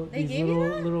little They these gave you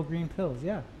that? little green pills.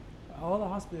 Yeah, all the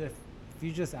hospital. If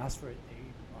you just ask for it,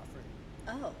 they offer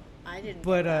it. Oh, I didn't.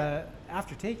 But know that.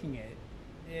 after taking it,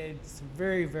 it's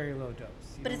very very low dose.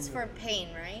 You But don't it's for really- pain,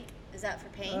 right? Is that for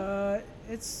pain?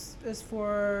 It's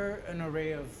for an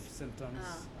array of symptoms.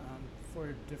 Oh.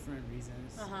 for different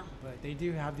reasons. Uh-huh. But they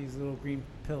do have these little green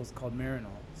pills called Marinol.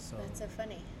 So That's so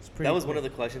funny. it's pretty That was cool. one of the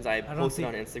questions I don't posted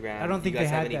think- on Instagram. I don't think Do you guys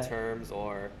they have had any that. terms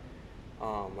or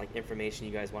like information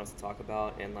you guys want us to talk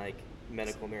about? And like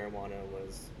medical marijuana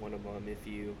was one of them. If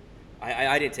you,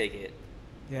 I didn't take it.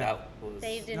 Yeah. That was,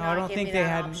 They did No, not I don't give think me they that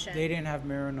had. option. They didn't have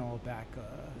Marinol back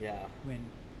yeah, when.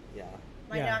 yeah.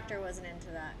 My yeah. doctor wasn't into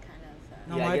that kind of.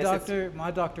 No, Yeah, I my guess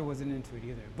it's- doctor wasn't into it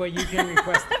either. But you can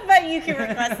request. But you can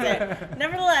request it.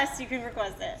 Nevertheless, you can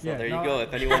request it. So Yeah, there no, you go.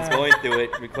 If anyone's going through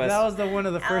it, request. That was one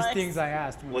of the first Alex. things I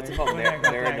asked. When What's I, it called? when I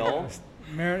got Marinol? diagnosed.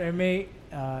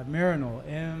 Marinol.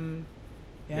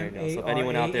 There you go. So if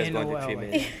anyone out there is going through M-A-R-A-N-O-L,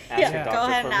 treatment, I think. ask Yeah, your go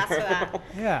doctor ahead for and ask for that. Marinol.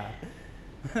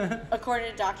 Yeah.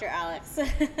 According to Dr. Alex.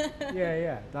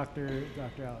 Yeah. Dr.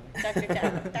 Alex. Dr.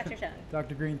 Chen. Dr. Chen.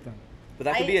 Dr. Greenthumb. But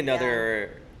that could be Yeah.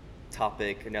 another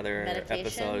topic, another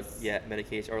episode. Medications? Yeah,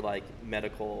 medication or like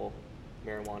medical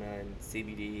marijuana and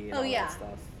CBD and Oh, all yeah. that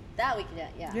stuff. That we could,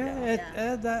 yeah.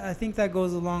 Yeah, that, I think that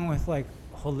goes along with like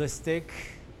holistic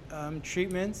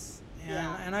treatments,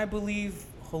 Yeah. and I believe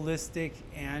holistic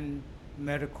and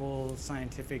medical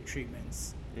scientific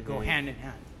treatments go Mhm. hand in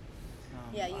hand.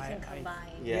 Yeah, you can combine.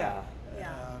 Yeah.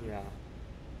 Yeah. Yeah.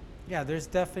 Yeah, there's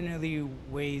definitely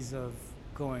ways of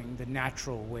going the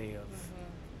natural way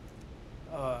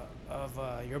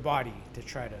of your body to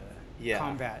try to Yeah.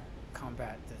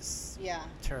 combat this Yeah.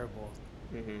 terrible.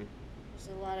 Mm-hmm. There's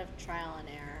a lot of trial and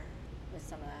error with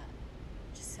some of that.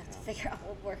 Just have to Yeah. figure out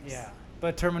what works. Yeah,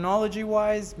 but terminology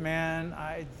wise, man,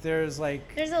 there's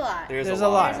like There's a lot. There's there's a a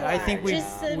lot. lot. I think we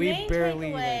Just the we main barely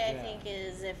takeaway, like, I yeah. think,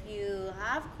 is if you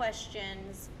have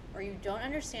questions or you don't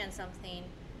understand something,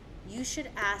 you should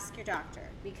ask your doctor,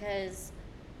 because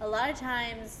a lot of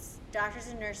times doctors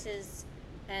and nurses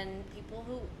and people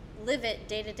who live it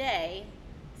day to day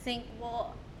think,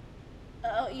 well,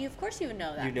 oh, of course you would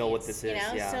know that. You know what means, this you is,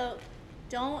 know? yeah. So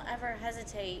don't ever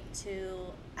hesitate to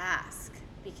ask,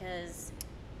 because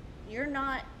you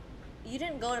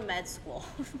didn't go to med school.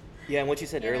 Yeah, and what you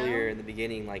said You know? earlier in the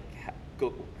beginning, like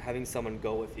having someone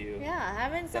go with you. Yeah,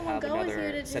 having To someone have go with you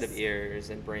another to set of just ears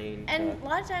and brain. And to, a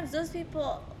lot of times, those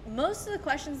people, most of the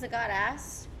questions that got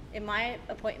asked in my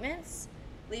appointments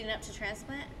leading up to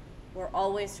transplant were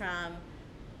always from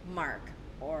Mark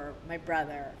or my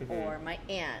brother Mhm. or my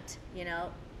aunt. You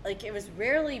know, like it was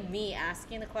rarely me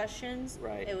asking the questions.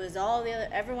 Right. It was all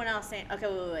everyone else saying, "Okay,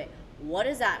 wait. What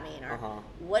does that mean? Or Uh-huh.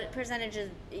 what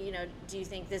percentages, do you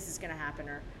think this is going to happen?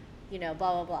 Or, blah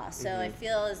blah blah." So I Mhm.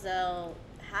 feel as though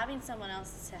having someone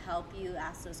else to help you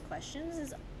ask those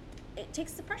questions it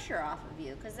takes the pressure off of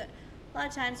you, because a lot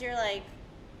of times you're like,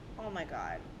 oh my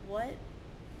god, what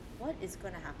is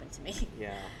going to happen to me?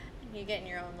 yeah. You get in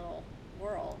your own little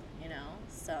world,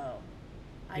 so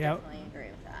I Yeah. definitely agree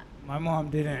with that. My mom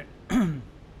didn't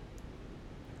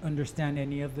understand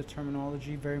any of the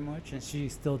terminology very much, and she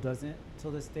still doesn't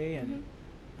till this day. And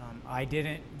I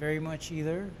didn't very much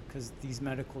either, because these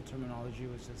medical terminology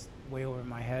was just way over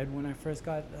my head when I first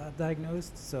got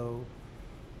diagnosed. So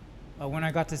when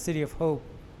I got to City of Hope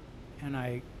and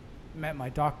I met my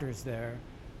doctors there,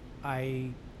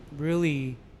 I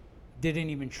really didn't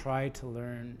even try to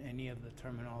learn any of the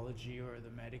terminology or the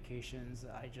medications.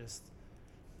 I just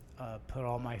put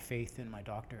all my faith in my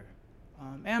doctor.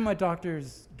 And my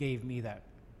doctors gave me that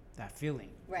feeling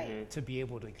Right. Mhm. to be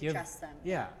able to give. Trust them.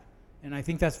 Yeah. And I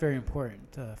think that's very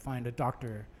important, to find a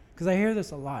doctor. Because I hear this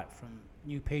a lot from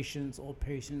new patients, old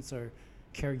patients, or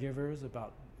caregivers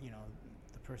about,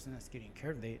 the person that's getting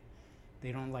cared of.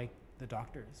 They don't like the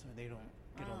doctors, or they don't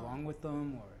get Oh. along with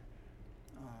them, or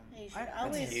You should I-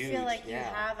 always huge, feel like you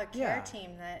yeah. have a care Yeah.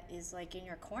 team that is like in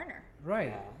your corner. right.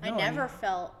 Yeah. I No, never mean,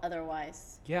 felt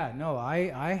otherwise. yeah, no,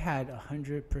 I had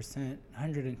 100%,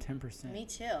 110% Me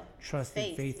too. trust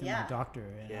and faith in yeah. my doctor,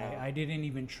 and Yeah. I didn't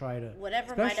even try to.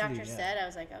 Whatever my especially, doctor yeah. said, I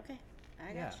was like, okay,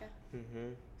 I Yeah. gotcha.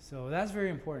 Mm-hmm. So that's very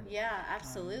important. Yeah,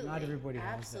 absolutely. Not everybody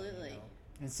has absolutely.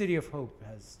 that. And City of Hope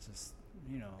has just,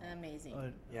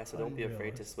 Amazing. Yeah, so don't be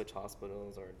afraid to unreal. switch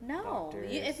hospitals or No,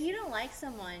 doctors. if you don't like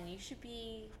someone, you should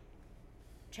be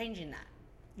changing that.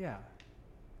 Yeah.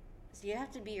 So you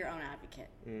have to be your own advocate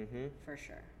Mm-hmm. for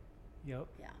sure. Yep.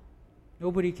 Yeah.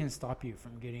 Nobody can stop you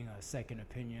from getting a second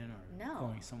opinion or No.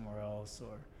 going somewhere else,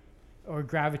 or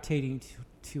gravitating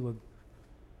to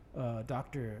a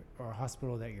doctor or a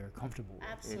hospital that you're comfortable with.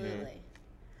 Absolutely.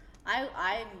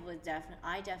 I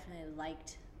definitely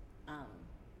liked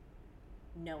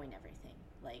knowing everything,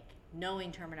 like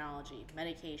knowing terminology,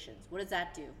 medications. What does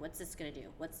that do? What's this gonna do?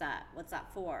 What's that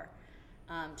for?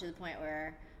 To the point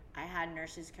where I had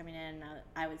nurses coming in and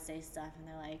I would say stuff and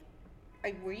they're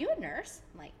like, were you a nurse?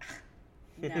 I'm like,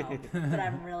 No, but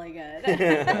I'm really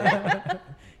good.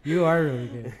 You are really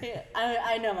good.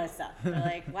 I know my stuff. They're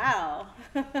like, wow.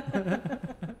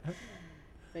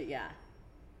 But yeah.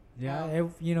 Yeah,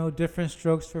 different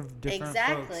strokes for different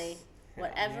Exactly. folks.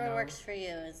 Whatever works for you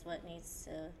is what needs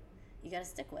to, you got to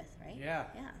stick with, right? Yeah.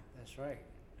 Yeah. That's right.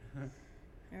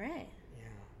 All right. Yeah.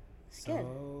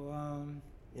 So,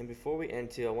 And before we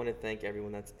end too, I want to thank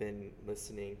everyone that's been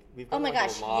listening. We've Oh got my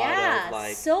gosh. a lot Yeah.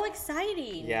 of So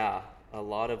exciting. yeah, a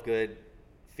lot of good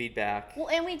feedback. Well,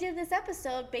 and we did this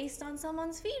episode based on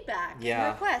someone's feedback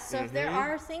Yeah. and requests. So if there Mhm.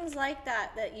 are things like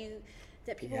that that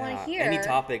people want to hear, Any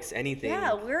topics, anything.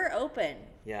 yeah, we're open.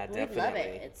 Yeah, We love definitely.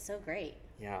 it. It's so great.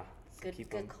 Yeah. So Good, keep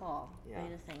good 'em- call. Yeah. Way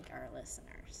to thank our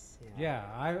listeners. yeah,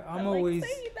 I'm I like always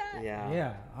saying that. Yeah.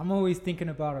 yeah, I'm always thinking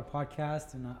about our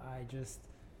podcast, and I just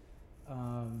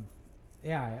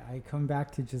I come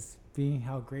back to just being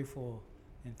how grateful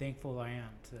and thankful I am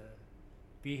to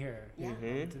be here, Yeah.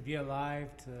 Mhm. to be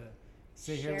alive, to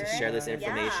sit here, Share with it. you Share this guys,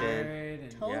 information. share it,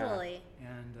 and, Totally.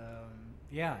 and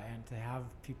and to have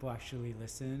people actually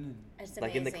listen. It's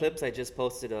Like in the amazing. clips I just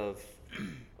posted of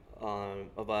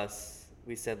us,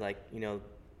 we said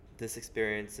this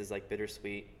experience is like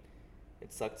bittersweet.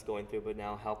 It sucks going through, but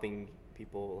now helping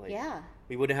people Yeah.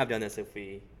 we wouldn't have done this if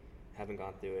we haven't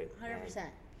gone through it.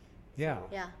 100%. Yeah, So-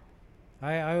 Yeah.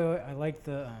 I like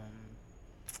the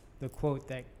quote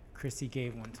that Chrissy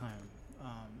gave one time.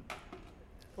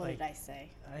 What Like- did I say?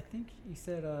 I think he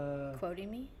said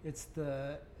Quoting me? it's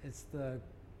the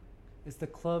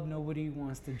club nobody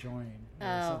wants to join or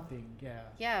Oh. something. Yeah.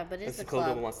 Yeah, but It's it's the the club no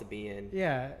club. one wants to be in.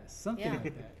 Yeah, something Yeah.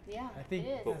 like that. Yeah, I think it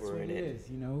is. But that's we're what in it it. is,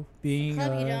 being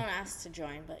Club you don't ask to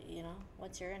join, but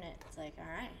once you're in it, it's like, all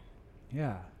right.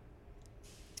 yeah.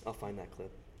 I'll find that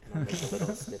clip and I'll make a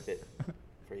little snippet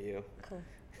for you. Cool.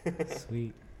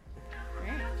 Sweet. All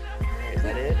right. Is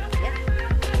that it? Yeah.